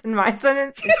sentence and my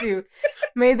sentence into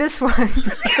may this one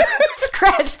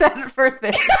scratch that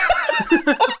further.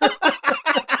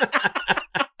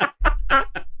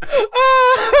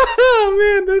 Oh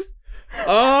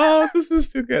man, this is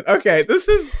too good. Okay,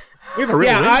 we have a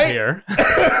real win here.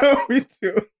 We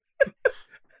do.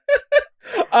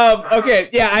 Okay,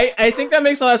 yeah, I think that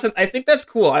makes a lot of sense. I think that's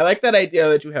cool. I like that idea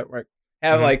that you have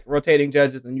rotating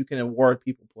judges and you can award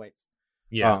people points.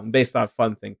 Yeah. Based on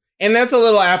fun thing. And that's a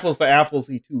little apples to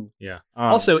applesy too. Yeah.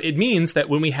 Also, it means that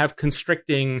when we have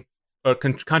constricting or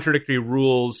contradictory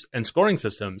rules and scoring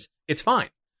systems, it's fine.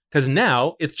 Because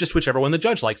now it's just whichever one the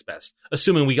judge likes best,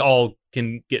 assuming we all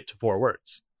can get to 4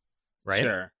 words. Right?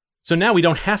 Sure. So now we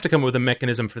don't have to come up with a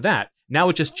mechanism for that. Now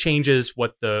it just changes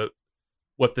what the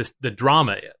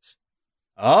drama is.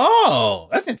 Oh,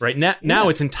 that's interesting. Right now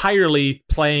it's entirely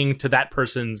playing to that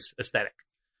person's aesthetic.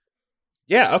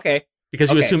 Yeah. Okay.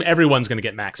 Because you assume everyone's going to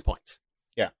get max points.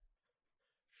 Yeah.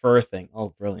 Fur thing.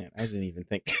 Oh, brilliant! I didn't even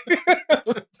think.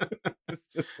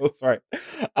 It's just so smart.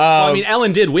 Well, I mean,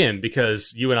 Ellen did win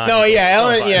because you and I. No, yeah,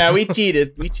 Ellen. Yeah, we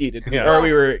cheated. We cheated, Yeah. or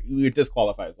we were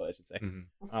disqualified. Is what I should say. Mm-hmm.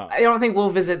 I don't think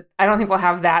we'll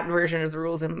have that version of the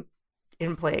rules in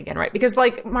play again, right? Because,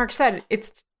 like Mark said,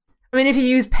 it's. I mean, if you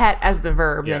use pet as the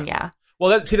verb, then yeah.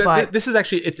 Well, this is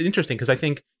actually it's interesting because I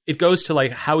think it goes to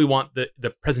like how we want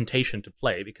the presentation to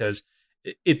play because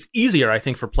it's easier, I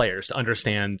think, for players to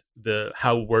understand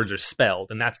how words are spelled,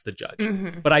 and that's the judge.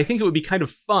 Mm-hmm. But I think it would be kind of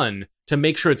fun to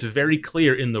make sure it's very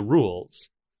clear in the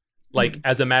rules, like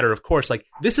as a matter of course, like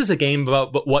this is a game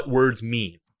about what words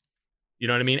mean. You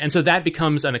know what I mean? And so that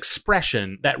becomes an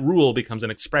expression. That rule becomes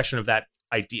an expression of that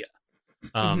idea,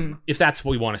 if that's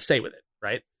what we want to say with it,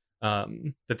 right?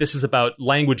 That this is about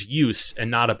language use and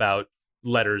not about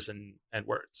letters and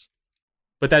words.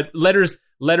 But that letters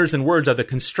and words are the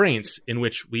constraints in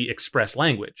which we express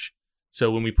language. So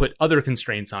when we put other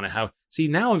constraints on it,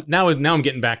 now I'm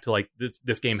getting back to like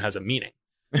this game has a meaning.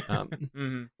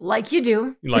 Like you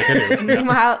do. Like I do.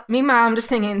 Meanwhile, I'm just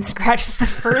thinking scratch the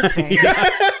fur thing.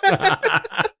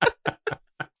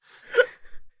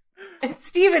 And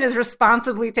Steven is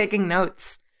responsibly taking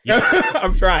notes.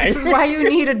 I'm trying. This is why you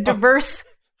need a diverse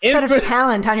set of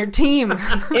talent on your team.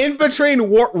 In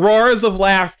between roars of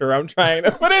laughter, I'm trying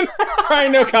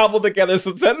to cobble together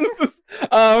some sentences.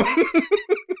 Oh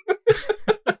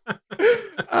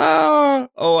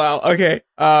wow. Okay.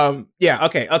 Yeah.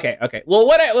 Okay. Well,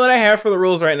 what I have for the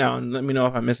rules right now, and let me know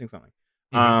if I'm missing something.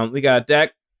 We got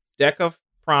a deck of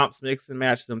prompts, mix and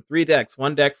match them. 3 decks.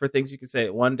 1 deck for things you can say.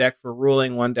 1 deck for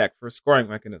ruling. 1 deck for scoring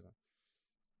mechanism.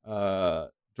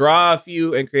 Draw a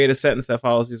few and create a sentence that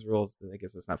follows these rules. I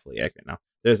guess that's not fully accurate now.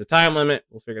 There's a time limit.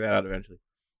 We'll figure that out eventually.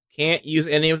 Can't use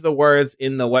any of the words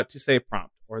in the what to say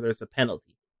prompt, or there's a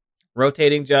penalty.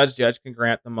 Rotating judge. Judge can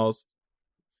grant the most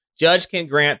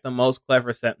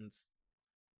clever sentence.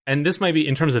 And this might be,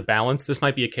 in terms of balance, this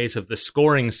might be a case of the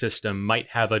scoring system might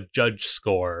have a judge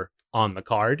score on the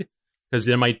card, because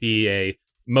there might be a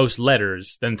most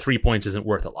letters, then 3 points isn't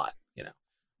worth a lot, you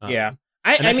know? Yeah.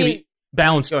 I mean,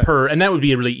 balanced per, and that would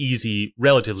be a really easy,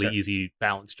 relatively easy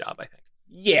balance job, I think.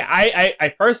 Yeah,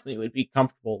 I personally would be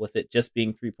comfortable with it just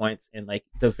being 3 points and like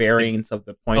the variance of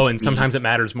the points. Oh, and sometimes it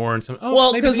matters more. And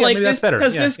because maybe that's better.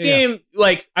 Because this game,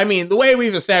 like, I mean, the way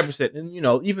we've established it, and you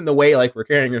know, even the way like we're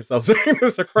carrying ourselves during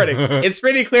this recording, it's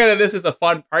pretty clear that this is a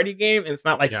fun party game, and it's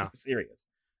not like super serious.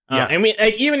 I mean,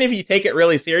 like, even if you take it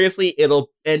really seriously, it'll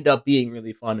end up being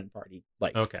really fun and party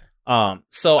like. Okay.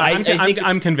 So I think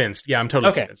I'm convinced. Yeah, I'm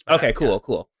totally convinced. Okay.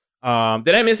 Cool.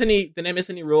 Did I miss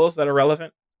any rules that are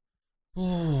relevant?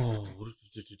 Oh,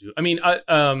 I mean,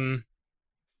 so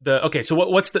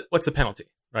what's the penalty,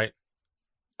 right?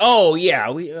 Oh yeah,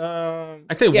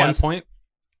 I'd say 1 point.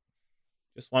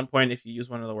 Just 1 point if you use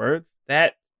one of the words.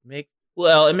 It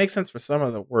makes sense for some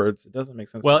of the words. It doesn't make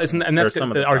sense. Well, that's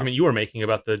the argument you were making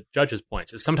about the judges'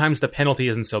 points. Is sometimes the penalty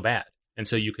isn't so bad, and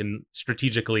so you can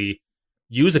strategically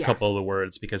use a couple of the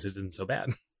words because it isn't so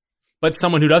bad. But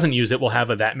someone who doesn't use it will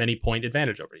have that many point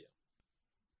advantage over you.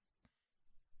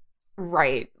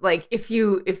 Right. Like if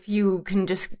you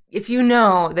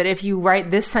know that if you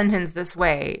write this sentence this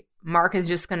way, Mark is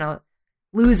just going to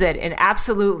lose it and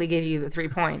absolutely give you the 3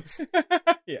 points.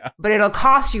 Yeah. But it'll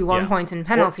cost you 1 point in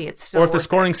penalty. It's still or if the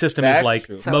scoring system is like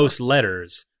true. most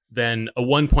letters, then a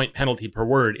 1 point penalty per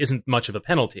word isn't much of a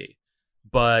penalty.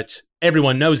 But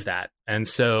everyone knows that. And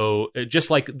so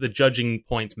just like the judging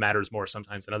points matters more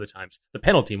sometimes than other times, the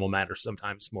penalty will matter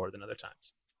sometimes more than other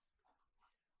times.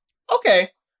 Okay.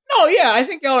 No, yeah, I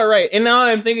think y'all are right. And now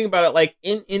I'm thinking about it, like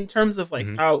in terms of like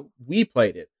how we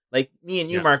played it. Like me and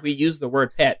you, Mark, we used the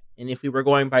word pet, and if we were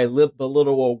going by the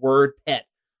literal word pet,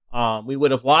 we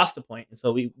would have lost a point. And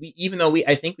so we even though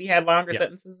I think we had longer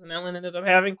sentences than Ellen ended up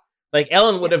having, like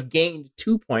Ellen would have gained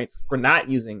 2 points for not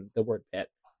using the word pet,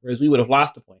 whereas we would have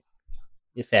lost a point.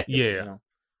 Effectively, yeah. You know?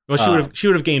 Well, she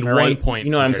would have gained 1 point.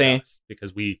 You know what I'm saying?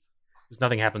 Because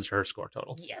nothing happens to her score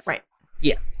total. Yes. Right.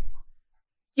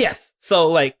 Yes. So,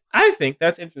 like, I think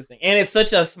that's interesting, and it's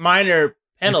such a minor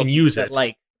penalty. You can use that, it.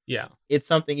 Like, yeah, it's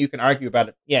something you can argue about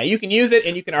it. Yeah, you can use it,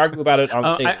 and you can argue about it on.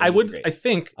 I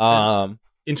think,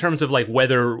 in terms of like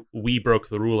whether we broke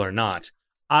the rule or not,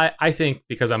 I think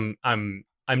because I'm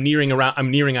nearing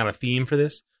on a theme for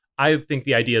this. I think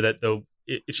the idea that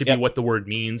it should be what the word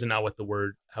means and not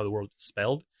how the word is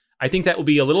spelled. I think that will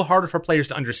be a little harder for players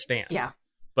to understand. Yeah.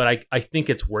 but I think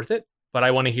it's worth it. But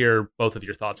I want to hear both of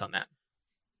your thoughts on that.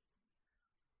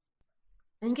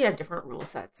 I think you have different rule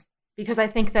sets because I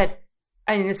think that,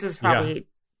 I mean, this is probably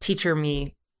teacher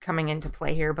me coming into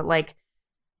play here, but like,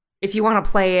 if you want to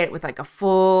play it with like if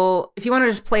you want to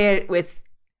just play it with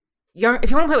if you want to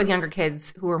play it with younger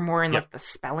kids who are more in like the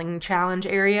spelling challenge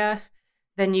area,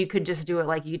 then you could just do it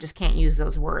like you just can't use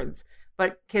those words.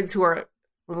 But kids who are a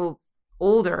little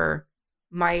older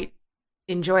might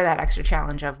enjoy that extra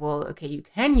challenge of, well, okay, you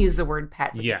can use the word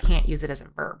pet, but you can't use it as a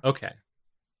verb. Okay.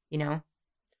 You know?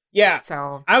 Yeah.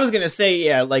 So I was gonna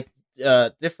say, like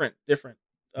different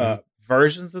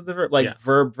versions of the verb, like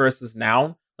verb versus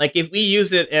noun. Like if we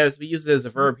use it as a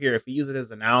verb here, if we use it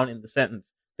as a noun in the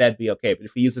sentence, that'd be okay. But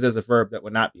if we use it as a verb, that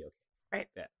would not be okay. Right.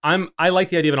 I like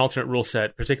the idea of an alternate rule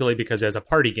set, particularly because as a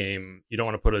party game, you don't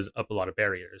want to put up a lot of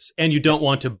barriers, and you don't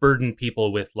want to burden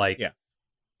people with like,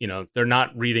 you know, they're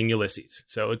not reading Ulysses,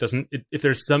 so it doesn't. If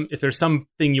there's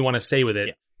something you want to say with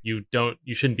it, you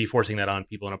shouldn't be forcing that on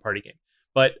people in a party game.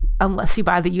 But unless you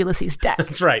buy the Ulysses deck,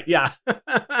 that's right. Yeah. But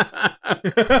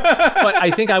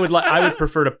I think I would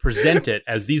prefer to present it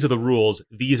as these are the rules.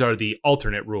 These are the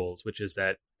alternate rules, which is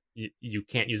that you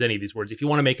can't use any of these words. If you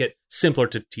want to make it simpler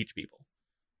to teach people,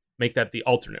 make that the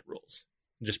alternate rules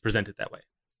and just present it that way.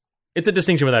 It's a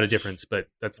distinction without a difference, but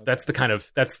that's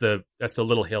the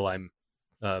little hill I'm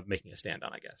making a stand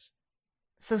on, I guess.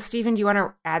 So, Stephen, do you want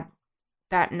to add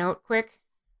that note quick?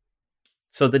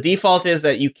 So the default is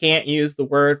that you can't use the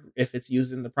word if it's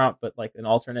used in the prompt, but like an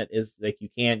alternate is like you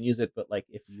can use it, but like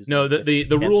if you use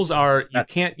the rules are you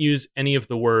can't use any of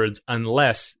the words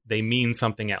unless they mean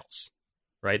something else,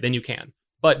 right? Then you can.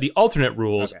 But the alternate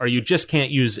rules are you just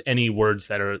can't use any words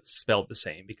that are spelled the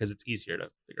same because it's easier to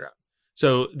figure out.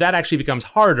 So that actually becomes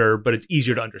harder, but it's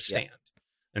easier to understand,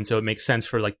 and so it makes sense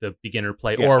for like the beginner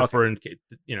play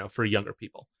for younger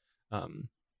people.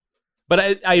 But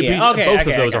I agree. Both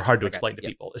of those are hard to explain to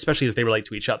people, especially as they relate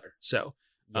to each other. So,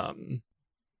 oh,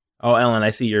 Ellen,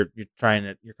 I see you're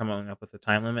coming up with a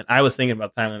time limit. I was thinking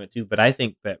about time limit too, but I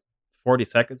think that 40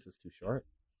 seconds is too short.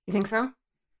 You think so?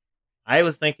 I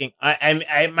was thinking.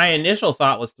 My initial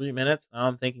thought was 3 minutes. Now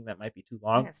I'm thinking that might be too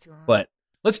long. That's too long. But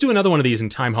let's do another one of these and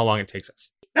time how long it takes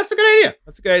us. That's a good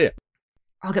idea.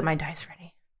 I'll get my dice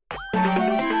ready.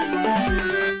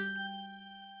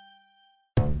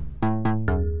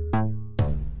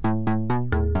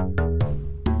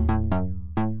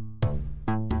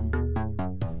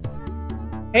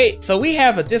 Hey, so we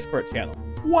have a Discord channel.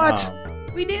 What?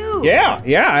 We do. Yeah,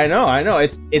 I know.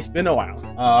 It's been a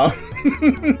while.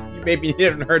 You maybe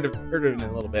haven't heard of it in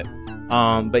a little bit.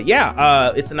 But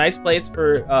yeah, it's a nice place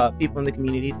for people in the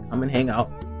community to come and hang out.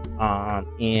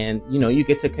 And you know, you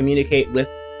get to communicate with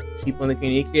people in the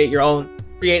community,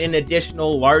 create an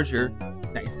additional, larger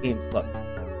Nice Games Club.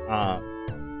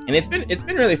 And it's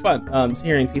been really fun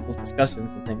hearing people's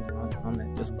discussions and things on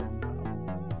that Discord.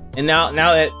 And now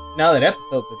that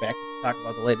episodes are back, we can talk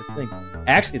about the latest thing.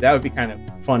 Actually, that would be kind of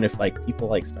fun if like people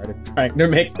like started trying to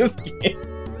make this game,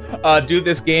 do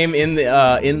this game in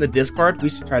the Discord. We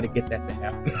should try to get that to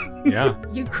happen. Yeah,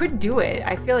 you could do it.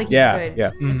 I feel like you could.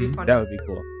 Yeah, it'd be fun. That would be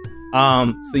cool.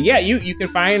 So yeah, you can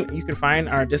find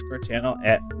our Discord channel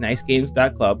at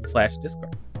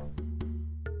nicegames.club/Discord.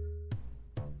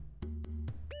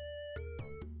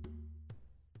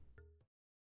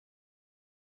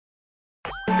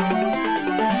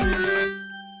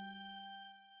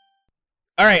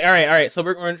 All right. So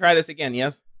we're going to try this again.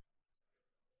 Yes.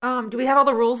 Do we have all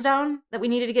the rules down that we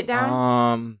needed to get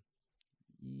down?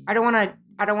 I don't want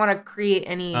to create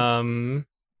any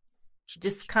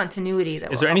discontinuity.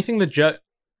 Is there anything the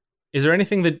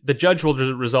judge will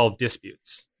resolve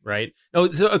disputes? Right.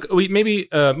 Oh, so maybe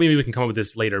we can come up with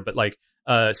this later. But like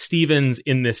Stevens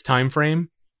in this time frame,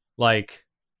 like,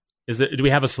 do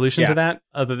we have a solution to that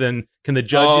other than can the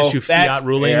judge issue fiat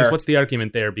rulings? Fair. What's the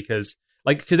argument there? Because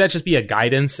could that just be a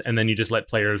guidance and then you just let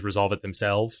players resolve it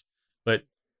themselves? But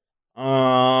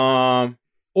or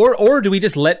do we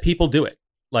just let people do it?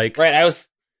 Like, right,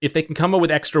 if they can come up with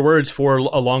extra words for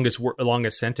a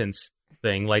longest sentence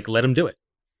thing, like let them do it.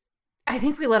 I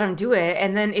think we let them do it,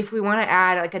 and then if we want to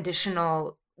add like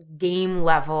additional game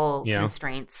level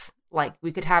constraints, like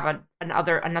we could have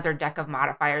another deck of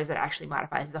modifiers that actually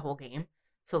modifies the whole game.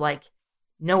 So like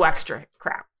no extra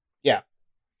crap. Yeah.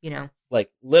 You know,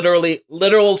 like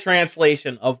literal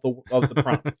translation of the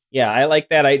prompt. Yeah, I like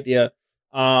that idea.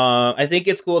 I think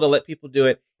it's cool to let people do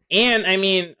it, and I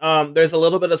mean, there's a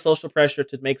little bit of social pressure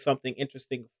to make something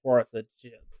interesting for the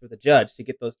judge to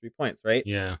get those 3 points, right?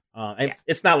 Yeah.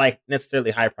 It's not like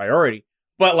necessarily high priority,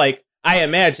 but like I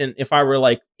imagine if I were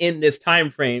like in this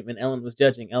time frame and Ellen was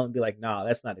judging, Ellen would be like, "Nah,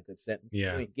 that's not a good sentence.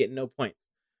 Yeah. You ain't getting no points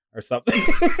or something."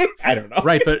 I don't know.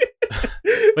 Right, but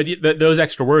those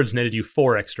extra words netted you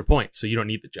 4 extra points, so you don't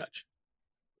need the judge.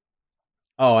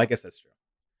 Oh, I guess that's true.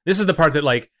 This is the part that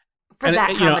like, For that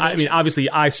I mean, obviously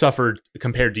I suffered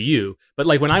compared to you, but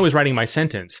like when I was writing my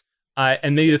sentence,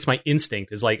 and maybe that's my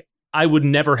instinct, is like I would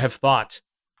never have thought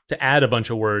to add a bunch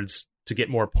of words to get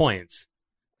more points.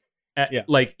 Yeah.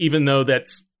 Like even though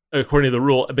that's according to the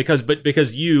rule,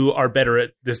 because you are better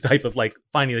at this type of like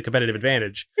finding the competitive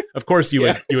advantage. Of course you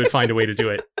would find a way to do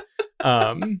it.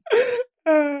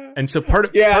 And so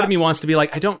part of me wants to be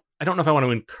like, I don't know if I want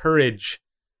to encourage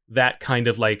that kind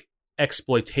of like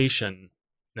exploitation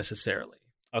necessarily.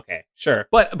 Okay, sure.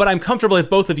 But I'm comfortable if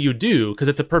both of you do, because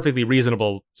it's a perfectly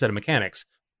reasonable set of mechanics.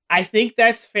 I think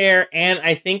that's fair, and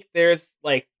I think there's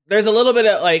a little bit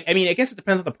of like, I mean, I guess it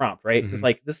depends on the prompt, right? Because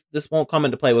like this won't come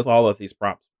into play with all of these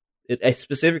prompts.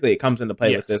 Specifically, it comes into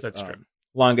play with this that's true.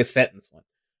 longest sentence one.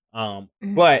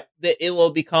 But it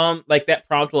will become like that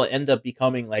prompt will end up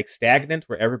becoming like stagnant,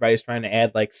 where everybody's trying to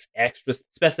add like extra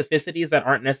specificities that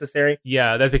aren't necessary.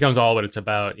 Yeah, that becomes all what it's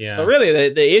about. Yeah. So really,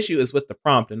 the issue is with the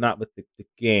prompt and not with the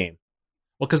game.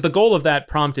 Well, because the goal of that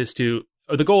prompt is the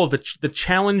goal of the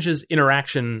challenge's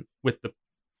interaction with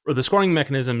the scoring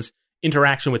mechanism's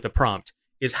interaction with the prompt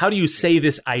is how do you say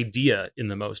this idea in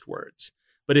the most words?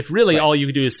 But if really all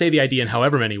you do is say the idea in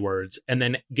however many words and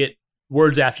then get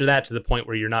words after that to the point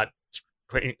where you're not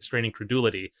straining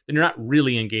credulity, then you're not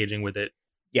really engaging with it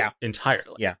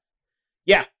entirely. Yeah.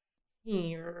 Yeah,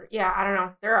 I don't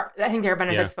know. I think there are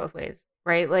benefits both ways,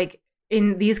 right? Like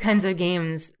in these kinds of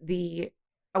games, a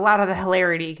lot of the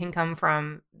hilarity can come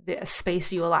from the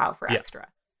space you allow for extra.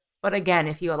 But again,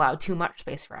 if you allow too much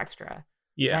space for extra,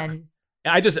 then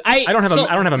I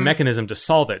don't have a mechanism to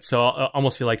solve it, so I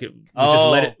almost feel like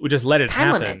we just let it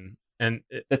happen. Limit. And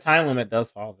the time limit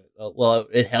does solve it. Well,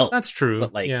 it helps. That's true.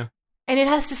 But like, and it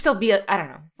has to still be I don't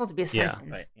know. It's supposed to be a sentence.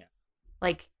 Right, yeah.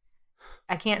 Like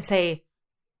I can't say,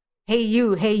 "Hey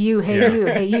you, hey you, hey you,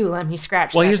 hey you." Let me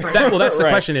scratch. Well, that that's the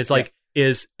question. Is like,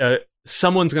 is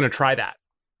someone's going to try that,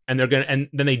 and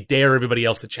then they dare everybody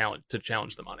else to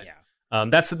challenge them on it. Yeah.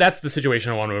 That's the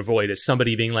situation I want to avoid, is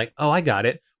somebody being like, "Oh, I got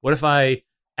it. What if I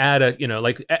add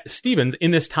like Stevens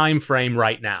in this time frame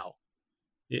right now?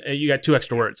 You got 2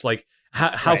 extra words. Like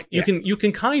how you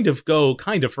can kind of go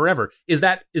forever. Is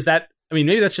that? I mean,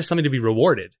 maybe that's just something to be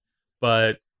rewarded,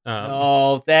 but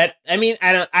I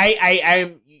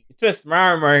I'm twist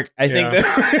my remark. I think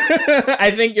that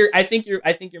I think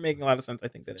you're making a lot of sense. I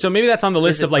think that. So maybe that's on the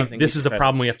list of like, this is a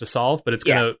problem we have to solve, but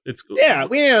we don't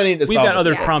need to. We've got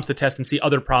other prompts to test and see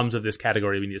other problems of this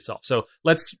category we need to solve. So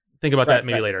let's think about that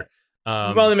maybe later.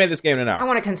 We've only made this game in an hour. I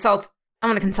want to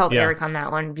consult Eric on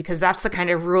that one, because that's the kind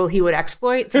of rule he would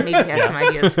exploit. So maybe he has some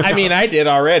ideas. I mean, I did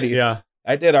already. Yeah,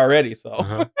 I did already.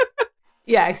 So.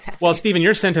 Yeah, exactly. Well, Stephen,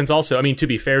 your sentence also, I mean, to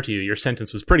be fair to you, your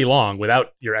sentence was pretty long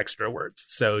without your extra words,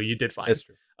 so you did fine. That's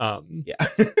true.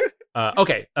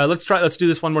 Okay, let's do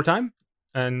this one more time.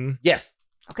 And yes.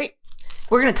 Okay.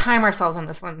 We're going to time ourselves on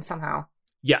this one somehow.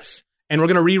 Yes. And we're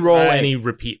going to re-roll any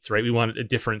repeats, right? We want a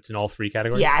different in all 3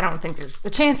 categories. Yeah, I don't think the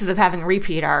chances of having a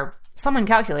repeat are someone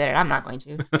calculated. I'm not going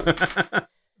to.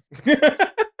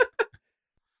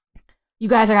 You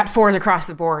guys, I got 4s across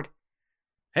the board.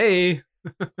 Hey.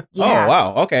 Yeah. Oh,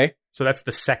 wow. Okay. So that's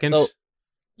the second.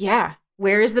 Yeah.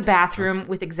 Where is the bathroom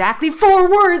with exactly 4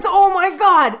 words? Oh my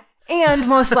God. And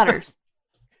most letters.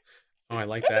 Oh, I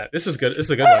like that. This is good. This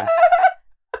is a good one.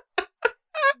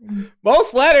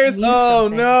 Most letters. Oh,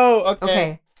 something. no.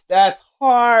 Okay. That's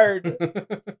hard.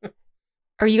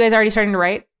 Are you guys already starting to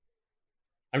write?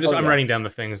 I'm writing down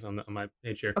the things on my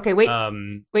page here. Okay, wait.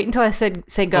 Wait until I say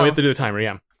go. Oh, we have to do the timer,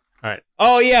 yeah. All right.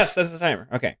 Oh, yes, that's the timer.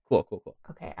 Okay, cool.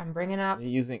 Okay, I'm bringing up. Are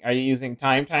you using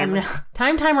time timer?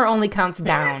 Time timer only counts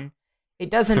down.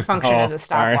 It doesn't function as a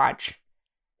stopwatch.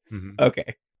 Mm-hmm.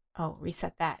 Okay. Oh,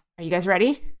 reset that. Are you guys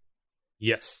ready?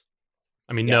 Yes.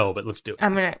 I mean, no, but let's do it.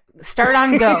 I'm going to start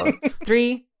on go.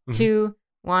 3, 2,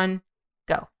 1,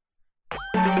 go.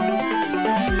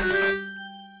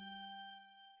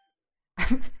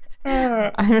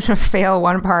 I'm going to fail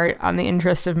one part on the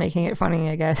interest of making it funny,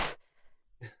 I guess.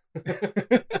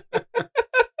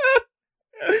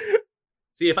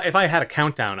 See, if I had a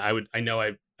countdown, I'd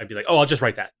be like, oh, I'll just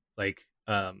write that. Like,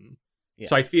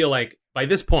 So I feel like by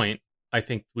this point, I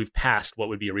think we've passed what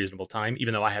would be a reasonable time,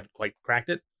 even though I haven't quite cracked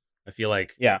it. I feel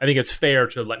like, I think it's fair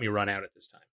to let me run out at this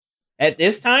time. At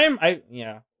this time,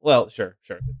 well, sure.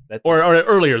 Or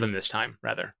earlier than this time,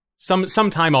 rather. Some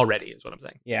time already is what I'm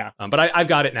saying. Yeah. But I've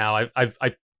got it now.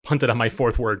 I punted on my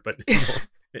 4th word, but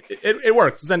It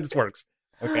works. The sentence works.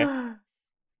 Okay.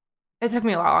 It took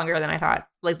me a lot longer than I thought.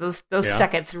 Like those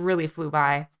seconds really flew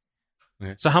by.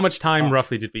 Okay. So how much time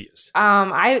roughly did we use?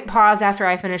 I paused after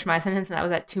I finished my sentence, and that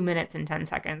was at 2 minutes and 10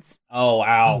 seconds. Oh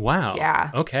wow. Oh wow.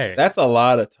 Yeah. Okay. That's a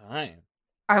lot of time.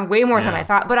 Way more than I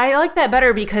thought. But I like that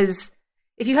better because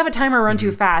if you have a timer run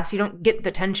too fast, you don't get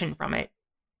the tension from it.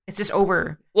 It's just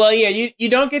over. Well, yeah, you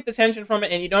don't get the tension from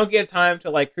it, and you don't get time to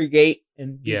like create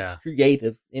and be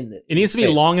creative in it. It needs to be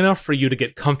long enough for you to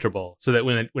get comfortable, so that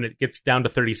when it gets down to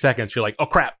 30 seconds, you're like, oh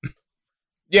crap.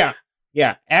 Yeah.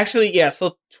 Actually, yeah.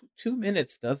 So 2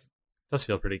 minutes does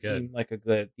feel pretty good. Seem like a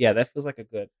good. Yeah, that feels like a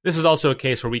good. This is also a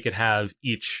case where we could have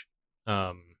each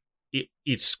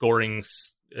scoring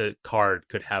card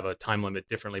could have a time limit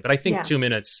differently, but I think 2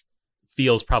 minutes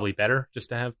feels probably better just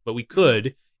to have. But we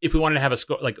could, if we wanted to have a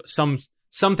score like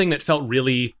something that felt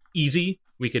really easy,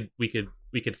 we could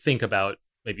think about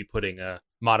maybe putting a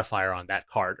modifier on that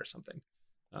card or something.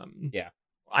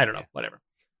 I don't know, whatever.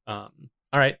 All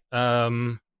right.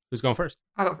 Who's going first?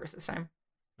 I'll go first this time.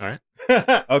 All right.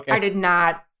 Okay. I did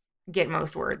not get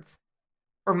most words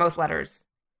or most letters.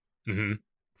 Mm-hmm.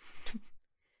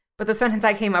 But the sentence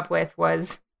I came up with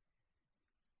was,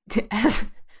 as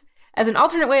an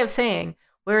alternate way of saying,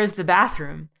 where is the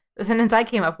bathroom? The sentence I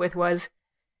came up with was,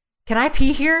 can I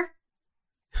pee here?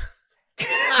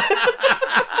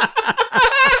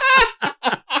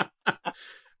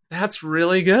 That's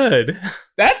really good.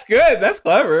 That's good. That's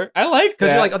clever. I like that.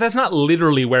 Because you're like, oh, that's not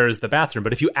literally where is the bathroom.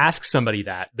 But if you ask somebody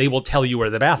that, they will tell you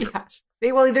where the bathroom is.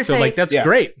 They will either say, like, that's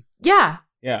great. Yeah,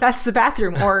 that's the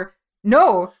bathroom. Or,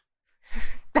 no,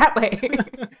 that way.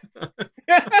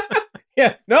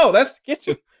 No, that's the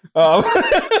kitchen.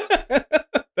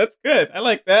 That's good. I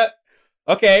like that.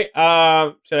 Okay.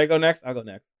 Should I go next? I'll go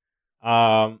next.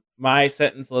 My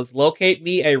sentence was, locate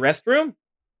me a restroom.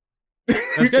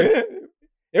 That's good.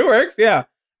 It works. Yeah.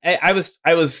 I was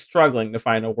struggling to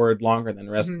find a word longer than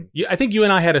restroom. Mm-hmm. Yeah, I think you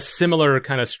and I had a similar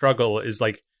kind of struggle. Is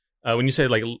like when you say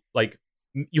like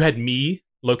you had me,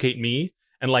 locate me,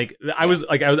 and like I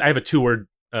have a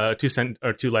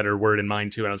 2-letter word in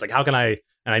mind too, and I was like, how can I?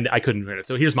 And I couldn't figure it.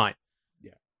 So here's mine.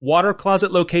 Yeah. Water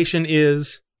closet location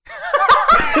is.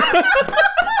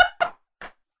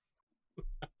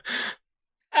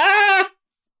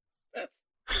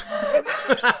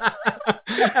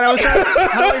 And I was trying,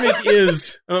 how do I make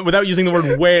is without using the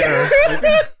word where?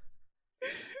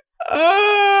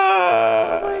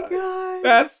 Oh my god,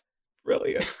 that's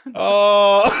brilliant!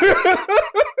 Oh,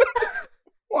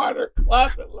 water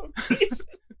closet location.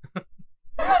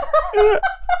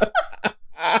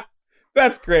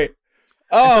 That's great.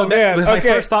 Oh man! My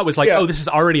first thought was like, oh, this is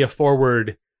already a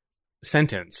 4-word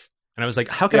sentence, and I was like,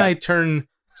 how can I turn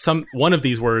one of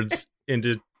these words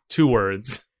into 2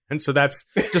 words? And so that's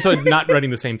just so not writing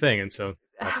the same thing, and so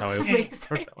that's how I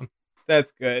approached that one. That's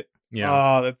good. Yeah.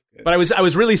 Oh, that's good. But I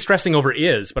was really stressing over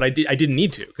is, but I didn't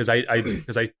need to because I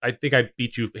think I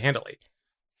beat you handily.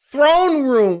 Throne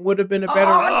room would have been a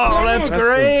better. Oh, that's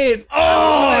great.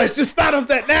 Oh, I just thought of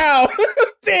that now.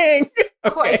 Dang.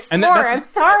 Okay. I'm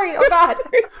sorry. Oh God.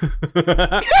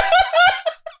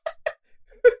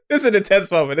 This is an intense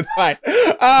moment. It's fine.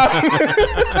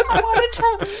 I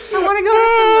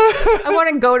want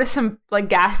to go to some like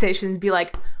gas stations. And be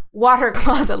like, water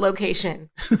closet location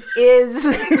is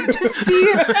just see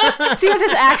if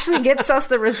this actually gets us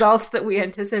the results that we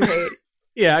anticipate.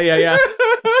 Yeah.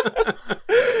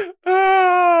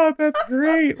 Oh, that's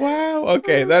great! Wow.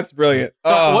 Okay, that's brilliant.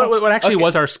 So, what actually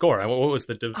was our score? What was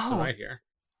the divide here?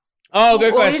 Oh,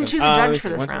 good question. We didn't choose a judge for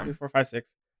this 1, 2, round. 3, 4, 5,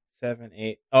 6, 7,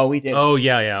 8. Oh, we did. Oh,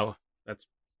 yeah. That's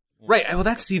right. Well,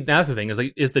 that's the thing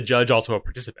is the judge also a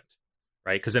participant,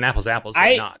 right? Because in Apples to Apples,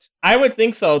 they're not. I would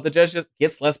think so. The judge just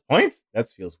gets less points. That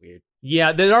feels weird.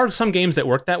 Yeah, there are some games that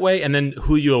work that way, and then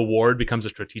who you award becomes a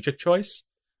strategic choice.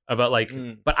 About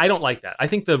but I don't like that. I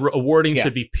think the awarding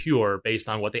should be pure based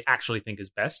on what they actually think is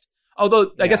best.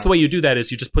 Although I guess the way you do that is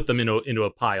you just put them into a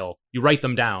pile. You write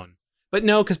them down. But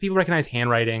no, because people recognize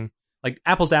handwriting. Like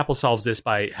Apples to Apples solves this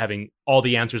by having all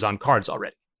the answers on cards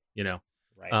already. You know,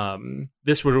 right.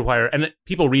 This would require, and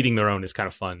people reading their own is kind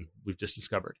of fun. We've just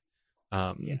discovered.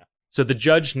 So the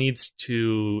judge needs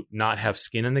to not have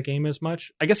skin in the game as much.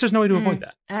 I guess there's no way to avoid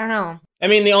that. I don't know. I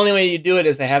mean, the only way you do it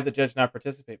is to have the judge not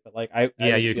participate. But like, I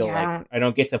feel like I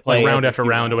don't get to play like round after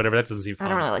round or whatever. That doesn't seem fun.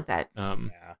 I don't really like that.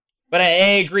 But I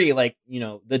agree. Like,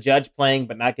 the judge playing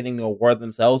but not getting to award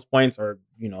themselves points, or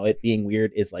it being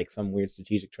weird, is like some weird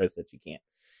strategic choice that you can't.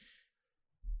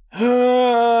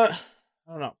 I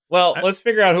don't know. Well, let's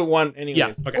figure out who won anyways.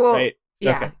 Yeah. Okay. Well, right?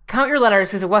 Yeah. Okay. Count your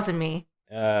letters because it wasn't me.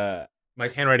 My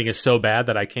handwriting is so bad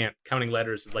that I can't. Counting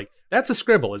letters is like, that's a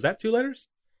scribble. Is that 2 letters?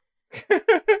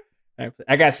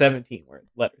 I got 17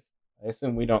 letters. I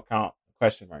assume we don't count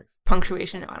question marks.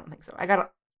 Punctuation? No, I don't think so. I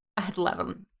had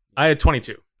 11. I had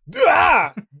 22.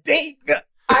 Ah, dang.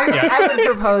 I would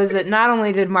propose that not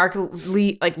only did Mark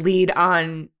lead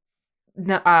on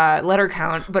letter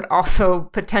count, but also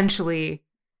potentially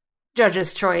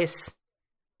judge's choice.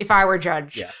 If I were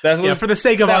judge, for the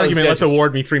sake of argument, let's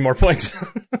award me 3 more points.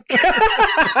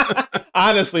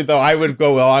 Honestly, though, I would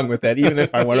go along with that, even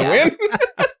if I want to win.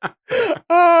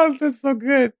 Oh, that's so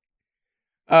good.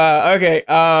 Okay.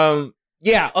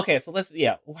 Okay. So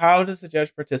how does the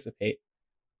judge participate?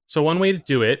 So one way to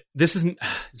do it, this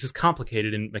is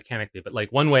complicated and mechanically, but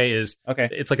like one way is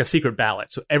it's like a secret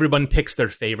ballot. So everyone picks their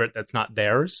favorite that's not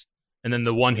theirs, and then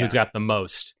the one who's got the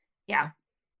most,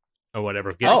 or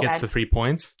whatever, gets the 3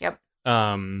 points. Yep.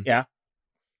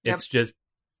 It's just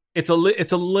it's a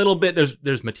little bit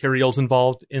there's materials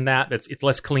involved in that. It's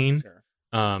less clean. Sure.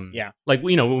 Like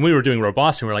when we were doing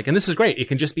Robust, and we're like, and this is great. It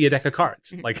can just be a deck of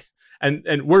cards. Mm-hmm. Like,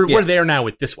 and we're there now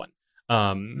with this one.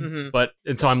 But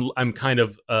so I'm kind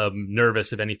of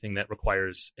nervous of anything that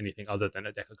requires anything other than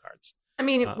a deck of cards. I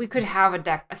mean, we could have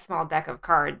a small deck of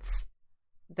cards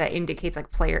that indicates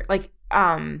like player, like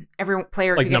every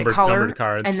player like could get a color, numbered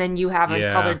cards, and then you have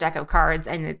a colored deck of cards,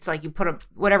 and it's like you put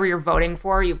whatever you're voting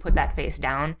for, you put that face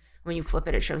down. When you flip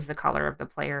it, it shows the color of the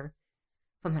player,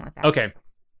 something like that. Okay,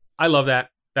 I love that.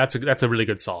 That's a really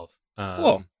good solve.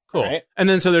 Cool. Right. And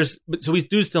then so we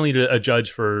do still need a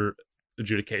judge for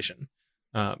adjudication.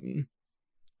 I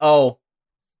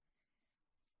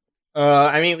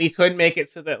mean, we could make it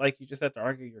so that like you just have to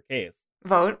argue your case,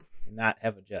 vote, and not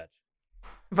have a judge.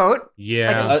 Vote,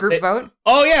 yeah, like a group vote.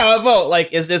 Oh yeah, a vote.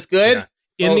 Like, is this good?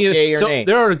 Yeah.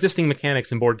 There are existing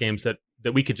mechanics in board games that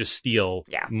we could just steal,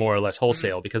 more or less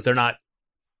wholesale, because they're not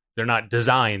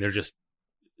designed. They're just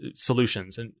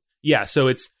solutions, and so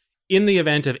it's in the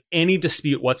event of any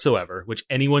dispute whatsoever, which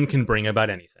anyone can bring about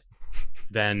anything,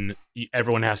 then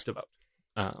everyone has to vote.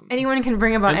 Anyone can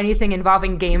bring about anything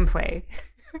involving gameplay.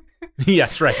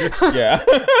 Yes, right. Yeah.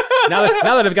 now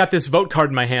that I've got this vote card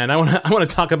in my hand, I want to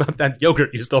talk about that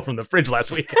yogurt you stole from the fridge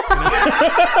last week.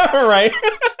 Right.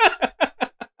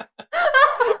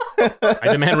 I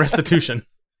demand restitution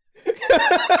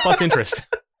plus interest.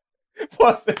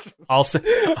 I'll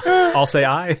say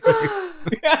aye.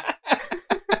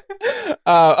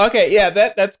 Okay, yeah,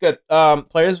 that's good.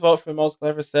 Players vote for the most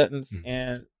clever sentence,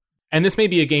 and this may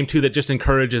be a game too that just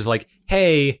encourages like,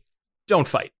 hey, don't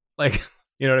fight. Like,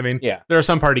 you know what I mean? Yeah. There are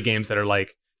some party games that are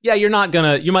like, yeah, you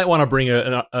might want to bring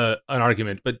an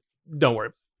argument, but don't worry.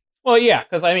 Well, yeah,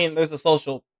 because I mean, there's a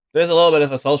little bit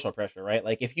of a social pressure, right?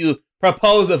 Like if you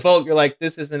propose a vote, you're like,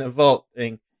 this isn't a vote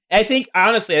thing. I think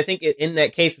in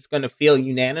that case, it's going to feel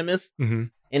unanimous. Mm-hmm.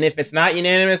 And if it's not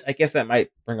unanimous, I guess that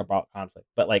might bring about conflict.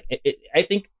 But like, I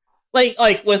think when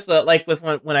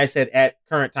I said at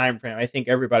current time frame, I think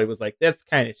everybody was like, that's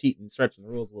kind of cheating, stretching the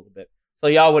rules a little bit. So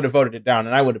y'all would have voted it down,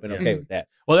 and I would have been okay with that.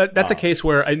 Well, that's a case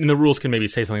where, and the rules can maybe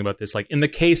say something about this. Like in the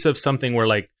case of something where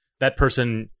like that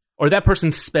person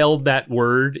spelled that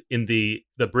word in the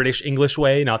British English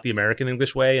way, not the American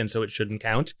English way, and so it shouldn't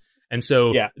count. And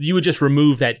so you would just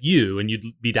remove that U, and you'd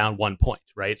be down 1 point,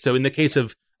 right? So in the case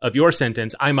of your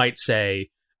sentence, I might say,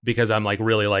 because I'm like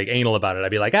really like anal about it, I'd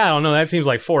be like, I don't know, that seems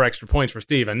like 4 extra points for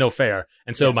Steve, and no fair.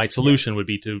 And so my solution would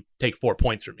be to take 4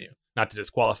 points from you, not to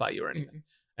disqualify you or anything. Mm-hmm.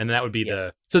 And that would be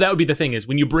the thing is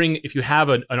when if you have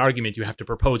an argument, you have to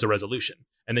propose a resolution,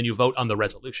 and then you vote on the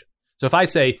resolution. So if I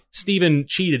say Steven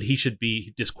cheated, he should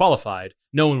be disqualified,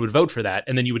 no one would vote for that,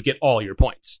 and then you would get all your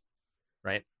points,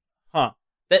 right? Huh.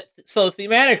 So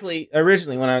thematically,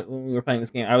 originally when we were playing this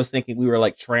game, I was thinking we were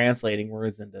like translating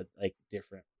words into like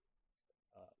different,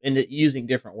 into using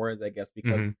different words, I guess,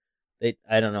 because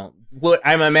I don't know what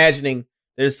I'm imagining.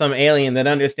 There's some alien that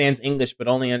understands English but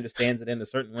only understands it in a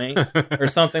certain way or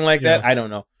something like that. I don't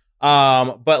know.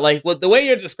 But like the way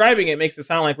you're describing it makes it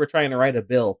sound like we're trying to write a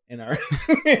bill in our,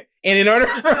 and in order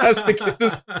for us to get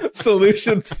this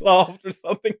solution solved or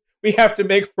something, we have to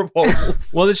make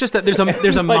proposals. Well, it's just that there's a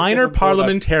like minor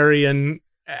parliamentarian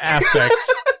aspect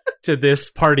to this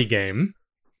party game.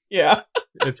 Yeah.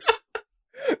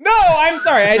 No, I'm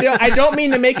sorry. I don't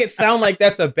mean to make it sound like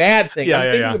that's a bad thing.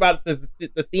 I'm thinking about the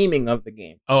theming of the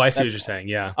game. Oh, I see what you're saying.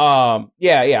 Yeah.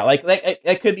 Yeah. Like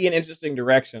it could be an interesting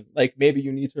direction. Like maybe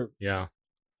you need to. Yeah.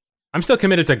 I'm still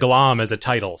committed to Glom as a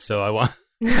title, so I want.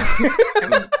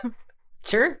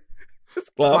 Sure.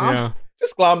 Just Glom. Yeah.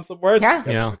 Just Glom some words.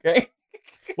 Yeah. Okay.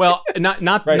 Well, not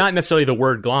necessarily the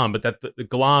word Glom, but that the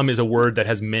Glom is a word that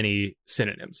has many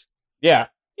synonyms. Yeah.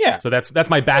 Yeah. So that's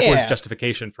my backwards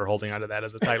justification for holding onto that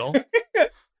as a title.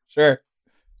 Sure.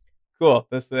 Cool.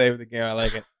 That's the name of the game. I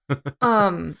like it.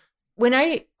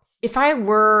 If I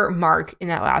were Mark in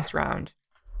that last round,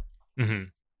 Mm-hmm.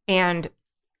 and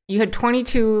you had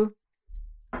 22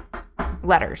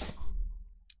 letters.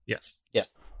 Yes.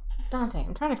 Yes. Dante,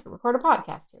 I'm trying to record a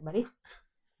podcast here, buddy.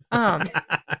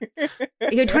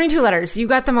 You had 22 letters. You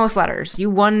got the most letters. You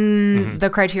won the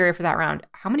criteria for that round.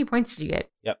 How many points did you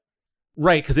get? Yep.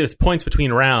 Right, because if it's points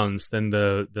between rounds, then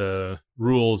the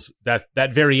rules,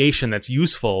 that variation that's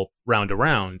useful round to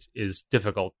round is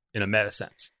difficult in a meta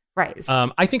sense. Right.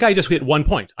 I think I just get 1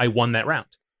 point. I won that round.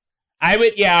 I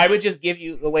would just give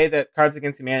you the way that Cards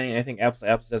Against Humanity, and I think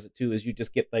Apples does it too, is you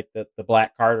just get like the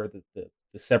black card or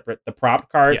the separate, the prompt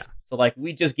card. Yeah. So like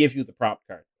we just give you the prompt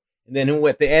card. And then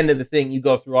at the end of the thing, you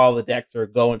go through all the decks or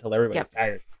go until everybody's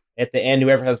tired. At the end,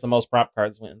 whoever has the most prompt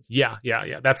cards wins. Yeah.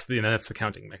 That's the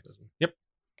counting mechanism. Yep.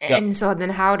 And so then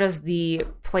how does the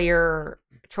player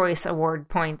choice award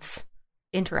points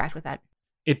interact with that?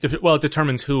 It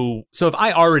determines who. So if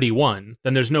I already won,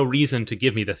 then there's no reason to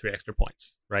give me the 3 extra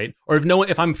points, right? Or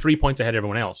if I'm 3 points ahead of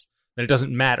everyone else, then it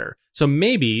doesn't matter. So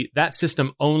maybe that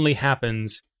system only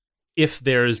happens if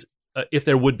there's a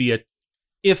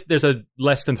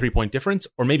less than 3 point difference,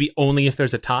 or maybe only if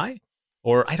there's a tie,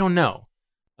 or I don't know.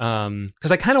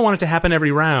 Because I kind of want it to happen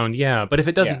every round, yeah. But if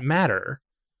it doesn't matter,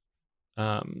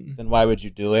 then why would you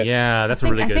do it? Yeah, that's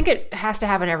really good. I think it has to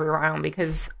happen every round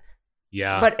because.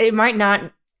 Yeah. But it might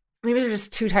not. Maybe there's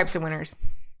just 2 types of winners.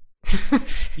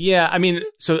 Yeah, I mean,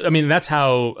 that's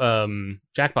how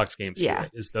Jackbox games do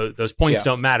it. Is those points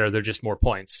don't matter; they're just more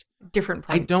points. Different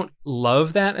points. I don't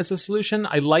love that as a solution.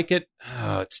 I like it.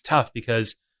 It's tough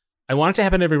because I want it to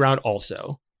happen every round,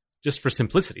 also, just for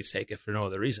simplicity's sake, if for no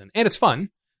other reason, and it's fun.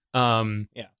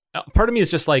 Part of me is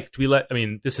just like, do we let? I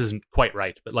mean, this isn't quite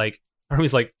right, but like, part of me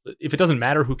is like, if it doesn't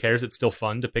matter, who cares? It's still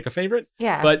fun to pick a favorite.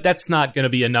 Yeah, but that's not going to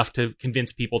be enough to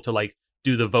convince people to like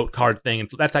do the vote card thing, and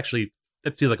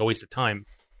that feels like a waste of time,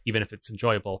 even if it's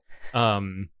enjoyable,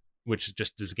 which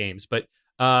just is games. But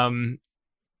well,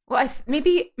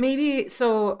 maybe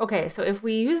so. Okay, so if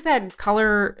we use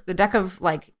the deck of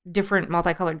like different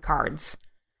multicolored cards,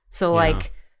 so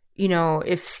like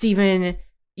if Steven,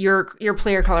 your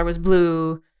player color was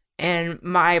blue and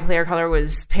my player color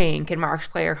was pink and Mark's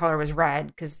player color was red,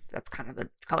 because that's kind of the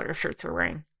color of shirts we're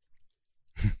wearing.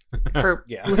 For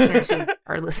listeners who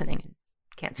are listening and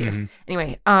can't see us.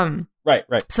 Anyway, right.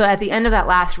 So at the end of that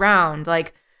last round,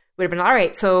 like, would have been all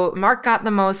right. So Mark got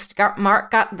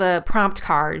the prompt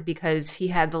card because he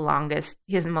has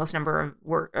the most number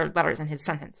of letters in his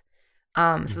sentence.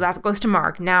 So that goes to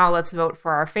Mark. Now let's vote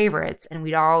for our favorites, and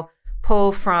we'd all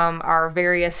pull from our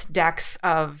various decks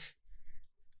of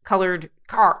colored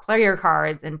player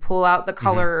cards and pull out the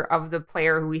color of the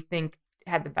player who we think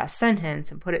had the best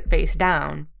sentence and put it face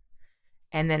down,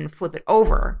 and then flip it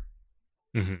over.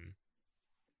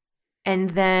 And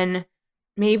then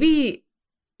maybe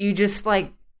you just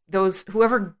like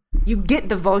whoever you get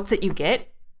the votes that you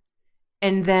get,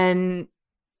 and then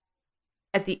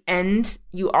at the end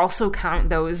you also count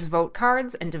those vote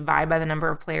cards and divide by the number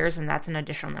of players, and that's an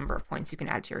additional number of points you can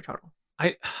add to your total.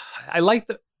 I like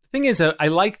the thing is I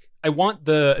want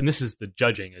and this is the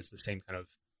judging is the same kind of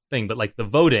thing, but like the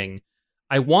voting,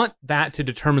 I want that to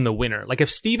determine the winner. Like if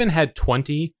Steven had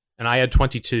 20 and I had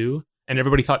 22 and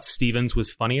everybody thought Steven's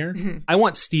was funnier, I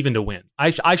want Steven to win.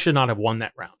 I should not have won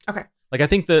that round. Okay. Like I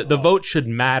think the vote should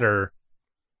matter.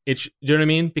 Do you know what I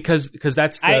mean? Because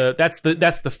that's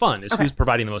the fun is who's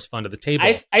providing the most fun to the table.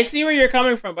 I see where you're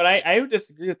coming from, but I would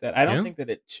disagree with that. I don't think that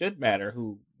it should matter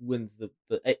who wins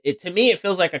to me it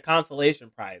feels like a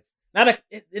consolation prize.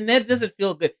 And that doesn't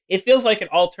feel good. It feels like an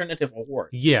alternative award.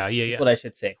 Yeah. That's what I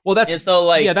should say. Well, that's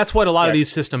what a lot of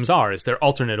these systems are. Is they're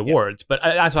alternate awards. But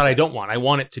that's what I don't want. I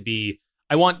want it to be.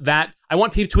 I want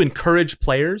people to encourage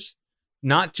players,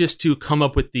 not just to come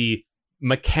up with the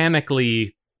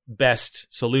mechanically best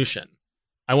solution.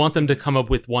 I want them to come up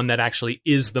with one that actually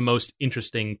is the most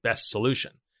interesting, best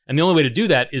solution. And the only way to do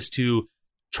that is to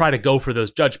try to go for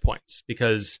those judge points,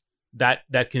 because that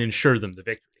can ensure them the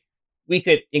victory. We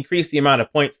could increase the amount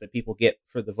of points that people get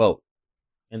for the vote,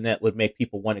 and that would make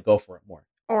people want to go for it more.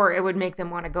 Or it would make them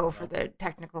want to go for the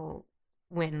technical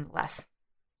win less.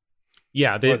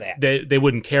 Yeah, they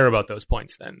wouldn't care about those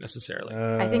points then necessarily.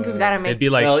 I think we've got to make. It'd be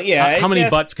like, how many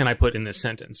butts can I put in this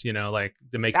sentence? Like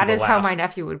to make that people is laugh. how my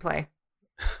nephew would play.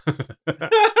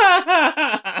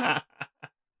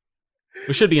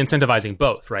 We should be incentivizing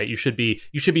both, right? You should be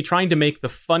trying to make the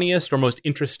funniest or most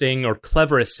interesting or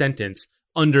cleverest sentence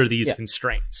under these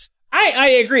constraints. I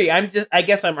agree. I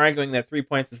guess I'm arguing that 3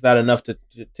 points is not enough to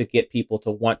get people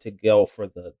to want to go for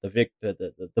the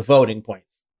voting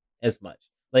points as much.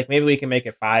 Like maybe we can make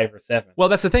it 5 or 7. Well,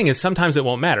 that's the thing, is sometimes it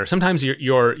won't matter. Sometimes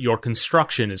your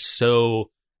construction is so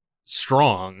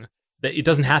strong that it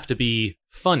doesn't have to be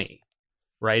funny,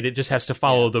 right? It just has to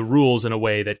follow the rules in a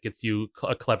way that gets you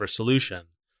a clever solution.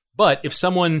 But if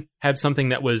someone had something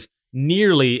that was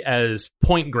nearly as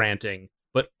point granting,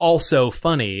 but also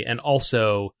funny and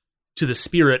also to the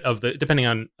spirit of the, depending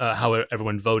on how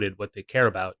everyone voted, what they care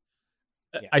about,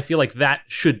 I feel like that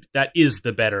is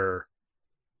the better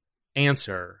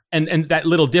answer. And that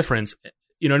little difference,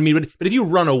 you know what I mean? But if you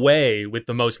run away with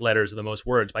the most letters or the most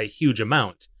words by a huge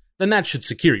amount, then that should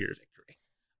secure your victory.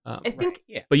 I think,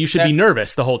 but you should be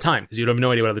nervous the whole time because you have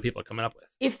no idea what other people are coming up with.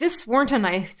 If this weren't a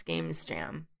Nice Games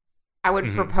Jam, I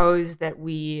would propose that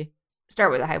we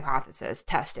start with a hypothesis,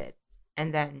 test it,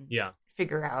 and then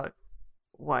figure out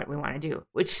what we want to do,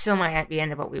 which still might be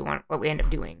end up what we end up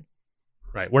doing.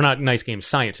 Right. We're not Nice Games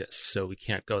scientists, so we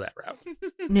can't go that route.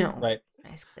 No. Right.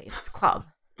 Nice Games Club.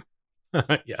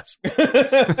 Yes.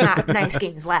 Not Nice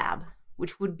Games Lab,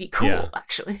 which would be cool,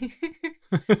 actually.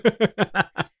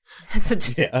 That's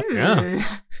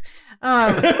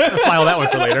file that one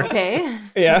for later. Okay.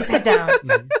 Yeah. Get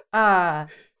that down.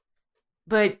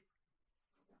 But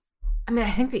I mean,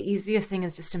 I think the easiest thing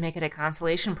is just to make it a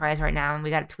consolation prize right now, and we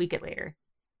got to tweak it later.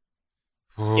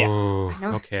 Oh,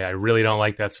 okay. I really don't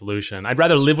like that solution. I'd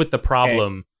rather live with the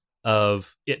problem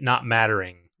of it not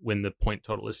mattering when the point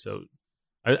total is so.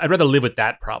 I'd rather live with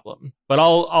that problem. But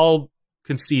I'll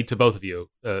concede to both of you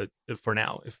for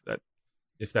now,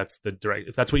 if that's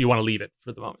what you want to leave it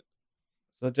for the moment.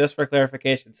 So just for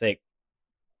clarification's sake,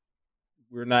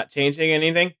 we're not changing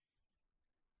anything,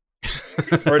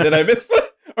 or did I miss?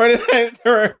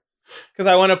 Because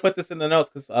I want to put this in the notes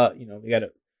because we got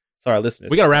to. So our listeners,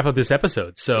 we got to wrap up this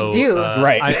episode. So we do.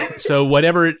 Right. So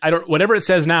whatever it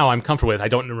says now, I'm comfortable with. I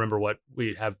don't remember what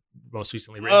we have most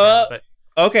recently written. Down, but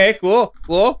okay, cool.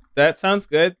 That sounds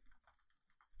good.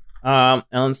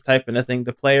 Ellen's typing a thing.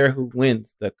 The player who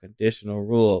wins the conditional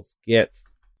rules gets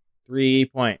 3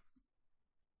 points.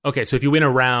 Okay, so if you win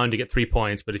a round, you get 3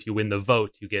 points, but if you win the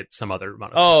vote, you get some other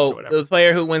amount of points or whatever. The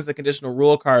player who wins the conditional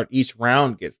rule card each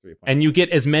round gets 3 points. And you get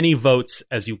as many votes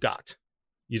as you got.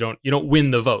 You don't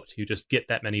win the vote. You just get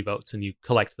that many votes and you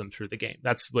collect them through the game.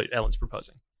 That's what Ellen's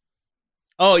proposing.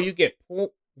 Oh, you get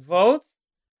votes?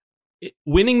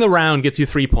 Winning the round gets you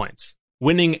 3 points.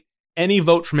 Winning any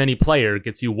vote from any player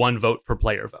gets you 1 vote per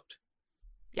player vote.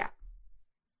 Yeah.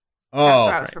 Oh, that's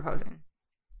what I was proposing.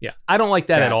 Yeah, I don't like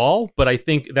that at all, but I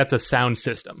think that's a sound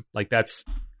system. Like that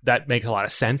makes a lot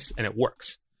of sense and it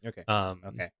works. Okay.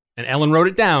 Okay. And Ellen wrote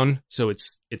it down, so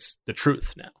it's the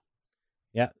truth now.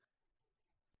 Yeah.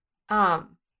 I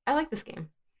like this game.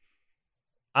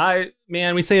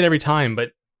 We say it every time,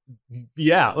 but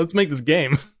yeah, let's make this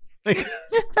game.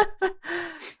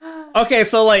 Okay,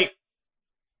 so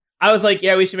I was like,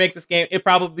 yeah, we should make this game. It'd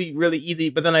probably be really easy,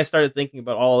 but then I started thinking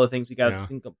about all the things we got to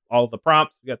think of, all the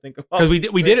prompts we got to think of. Because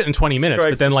we did it in 20 minutes,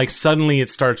 but then suddenly we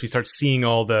start seeing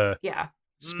all the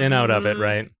spin out of it,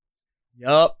 right?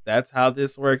 Yup, that's how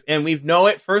this works. And we know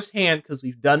it firsthand because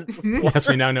we've done it before. Yes,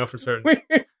 we now know for certain.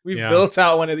 We've built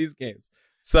out one of these games.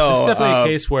 So this is definitely a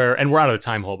case where, and we're out of the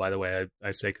time hole, by the way,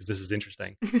 I say, because this is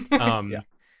interesting.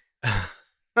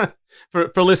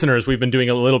 For listeners, we've been doing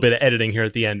a little bit of editing here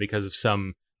at the end because of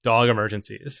some dog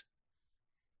emergencies.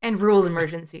 And rules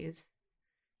emergencies.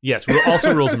 Yes,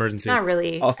 also rules emergencies. Not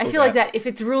really. I feel like that if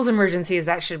it's rules emergencies,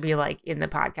 that should be in the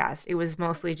podcast. It was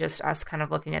mostly just us kind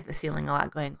of looking at the ceiling a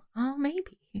lot going, oh,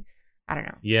 maybe. I don't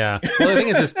know. Yeah. Well, the thing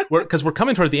is because we're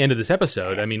coming toward the end of this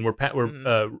episode. I mean,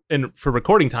 and for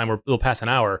recording time, we'll pass an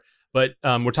hour, but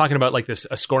we're talking about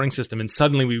a scoring system, and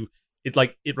suddenly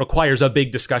it requires a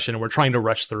big discussion, and we're trying to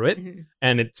rush through it,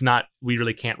 and we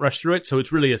really can't rush through it. So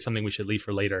it's really something we should leave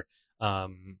for later.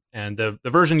 And the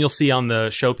version you'll see on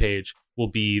the show page will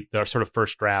be the sort of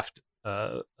first draft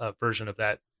version of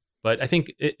that. But I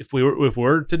think if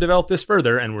we're to develop this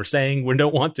further, and we're saying we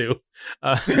don't want to,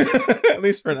 at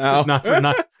least for now,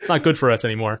 it's not good for us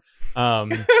anymore.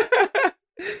 We'd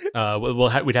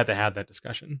have to have that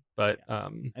discussion. But I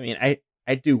mean,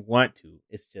 I do want to.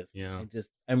 It's just,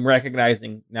 I'm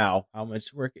recognizing now how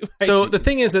much work. So the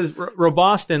thing is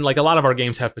robust, and a lot of our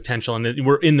games have potential, and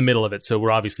we're in the middle of it. So we're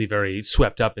obviously very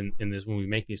swept up in this when we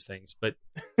make these things. But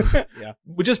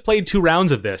we just played 2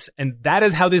 rounds of this, and that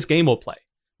is how this game will play.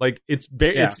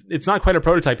 It's not quite a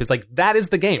prototype. It's that is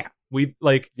the game.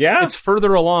 It's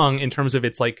further along in terms of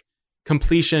its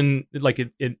completion,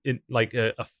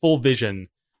 a full vision.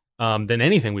 Than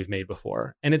anything we've made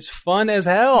before, and it's fun as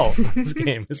hell. This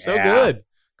game is so good.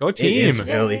 Go team! It is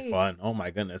really fun. Oh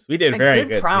my goodness, we did very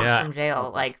good. Prompt from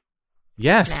jail,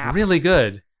 yes, snaps. really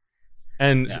good.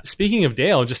 And speaking of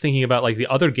Dale, just thinking about like the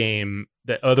other game,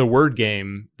 that other word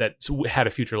game that had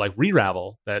a feature like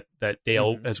Re-Ravel that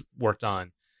Dale has worked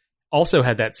on, also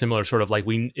had that similar sort of like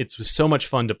it was so much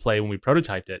fun to play when we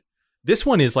prototyped it. This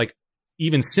one is like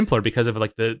even simpler because of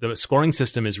like the scoring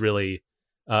system is really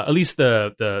at least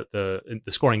the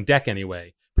scoring deck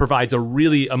anyway provides a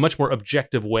much more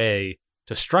objective way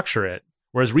to structure it,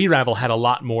 whereas Re-Ravel had a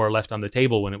lot more left on the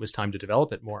table when it was time to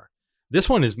develop it more. This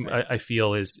one is, I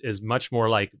feel, is much more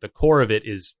like the core of it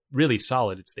is really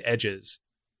solid. It's the edges.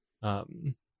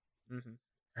 Very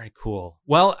cool.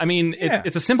 Well, I mean,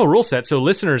 it's a simple rule set, so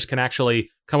listeners can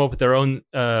actually come up with their own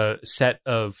set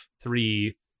of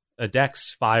 3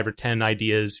 decks, 5 or 10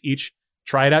 ideas each.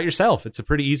 Try it out yourself. It's a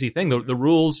pretty easy thing. The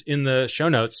rules in the show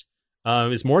notes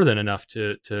is more than enough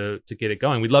to get it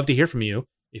going. We'd love to hear from you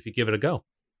if you give it a go.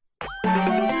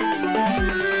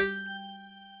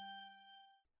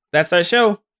 That's our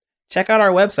show. Check out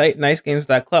our website,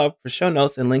 nicegames.club, for show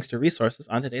notes and links to resources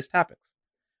on today's topics.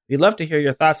 We'd love to hear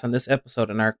your thoughts on this episode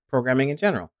and our programming in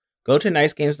general. Go to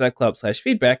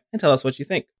nicegames.club/feedback and tell us what you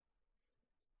think.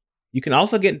 You can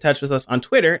also get in touch with us on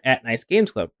Twitter at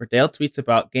NiceGamesClub, where Dale tweets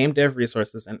about game dev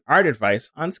resources and art advice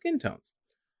on skin tones.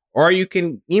 Or you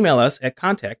can email us at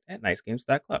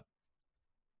contact@nicegames.club.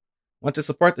 Want to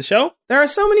support the show? There are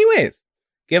so many ways.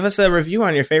 Give us a review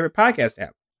on your favorite podcast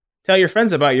app. Tell your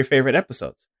friends about your favorite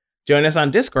episodes. Join us on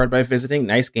Discord by visiting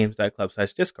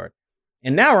nicegames.club/Discord.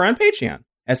 And now we're on Patreon.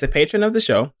 As a patron of the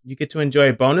show, you get to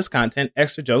enjoy bonus content,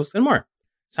 extra jokes, and more.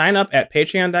 Sign up at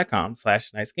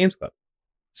patreon.com/nicegamesclub.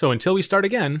 So until we start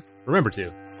again, remember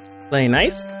to play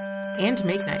nice and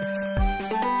make nice.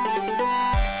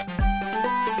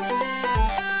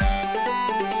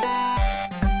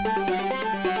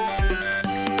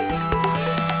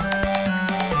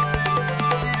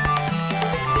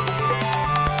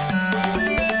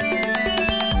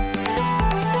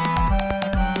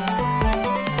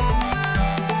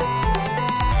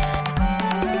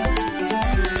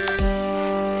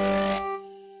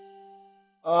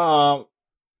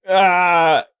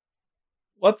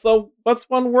 What's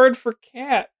one word for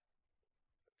cat?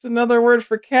 It's another word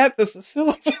for cat that's a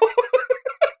syllable.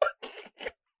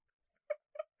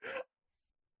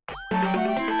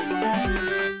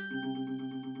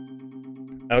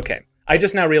 Okay. I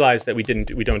just now realized that we don't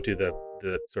do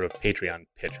the sort of Patreon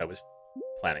pitch I was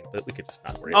planning, but we could just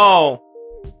not worry about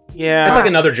it. Yeah. It's like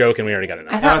another joke and we already got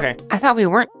enough. I thought we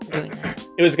weren't doing that.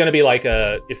 It was going to be like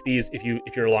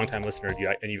if you're a longtime listener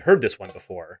and you've heard this one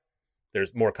before,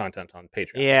 there's more content on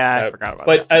Patreon. Yeah, I forgot about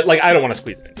that. But I don't want to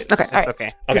squeeze it in. Okay, all right.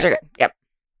 Okay. These are good. Yep.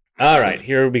 All right,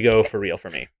 here we go for real for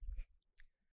me.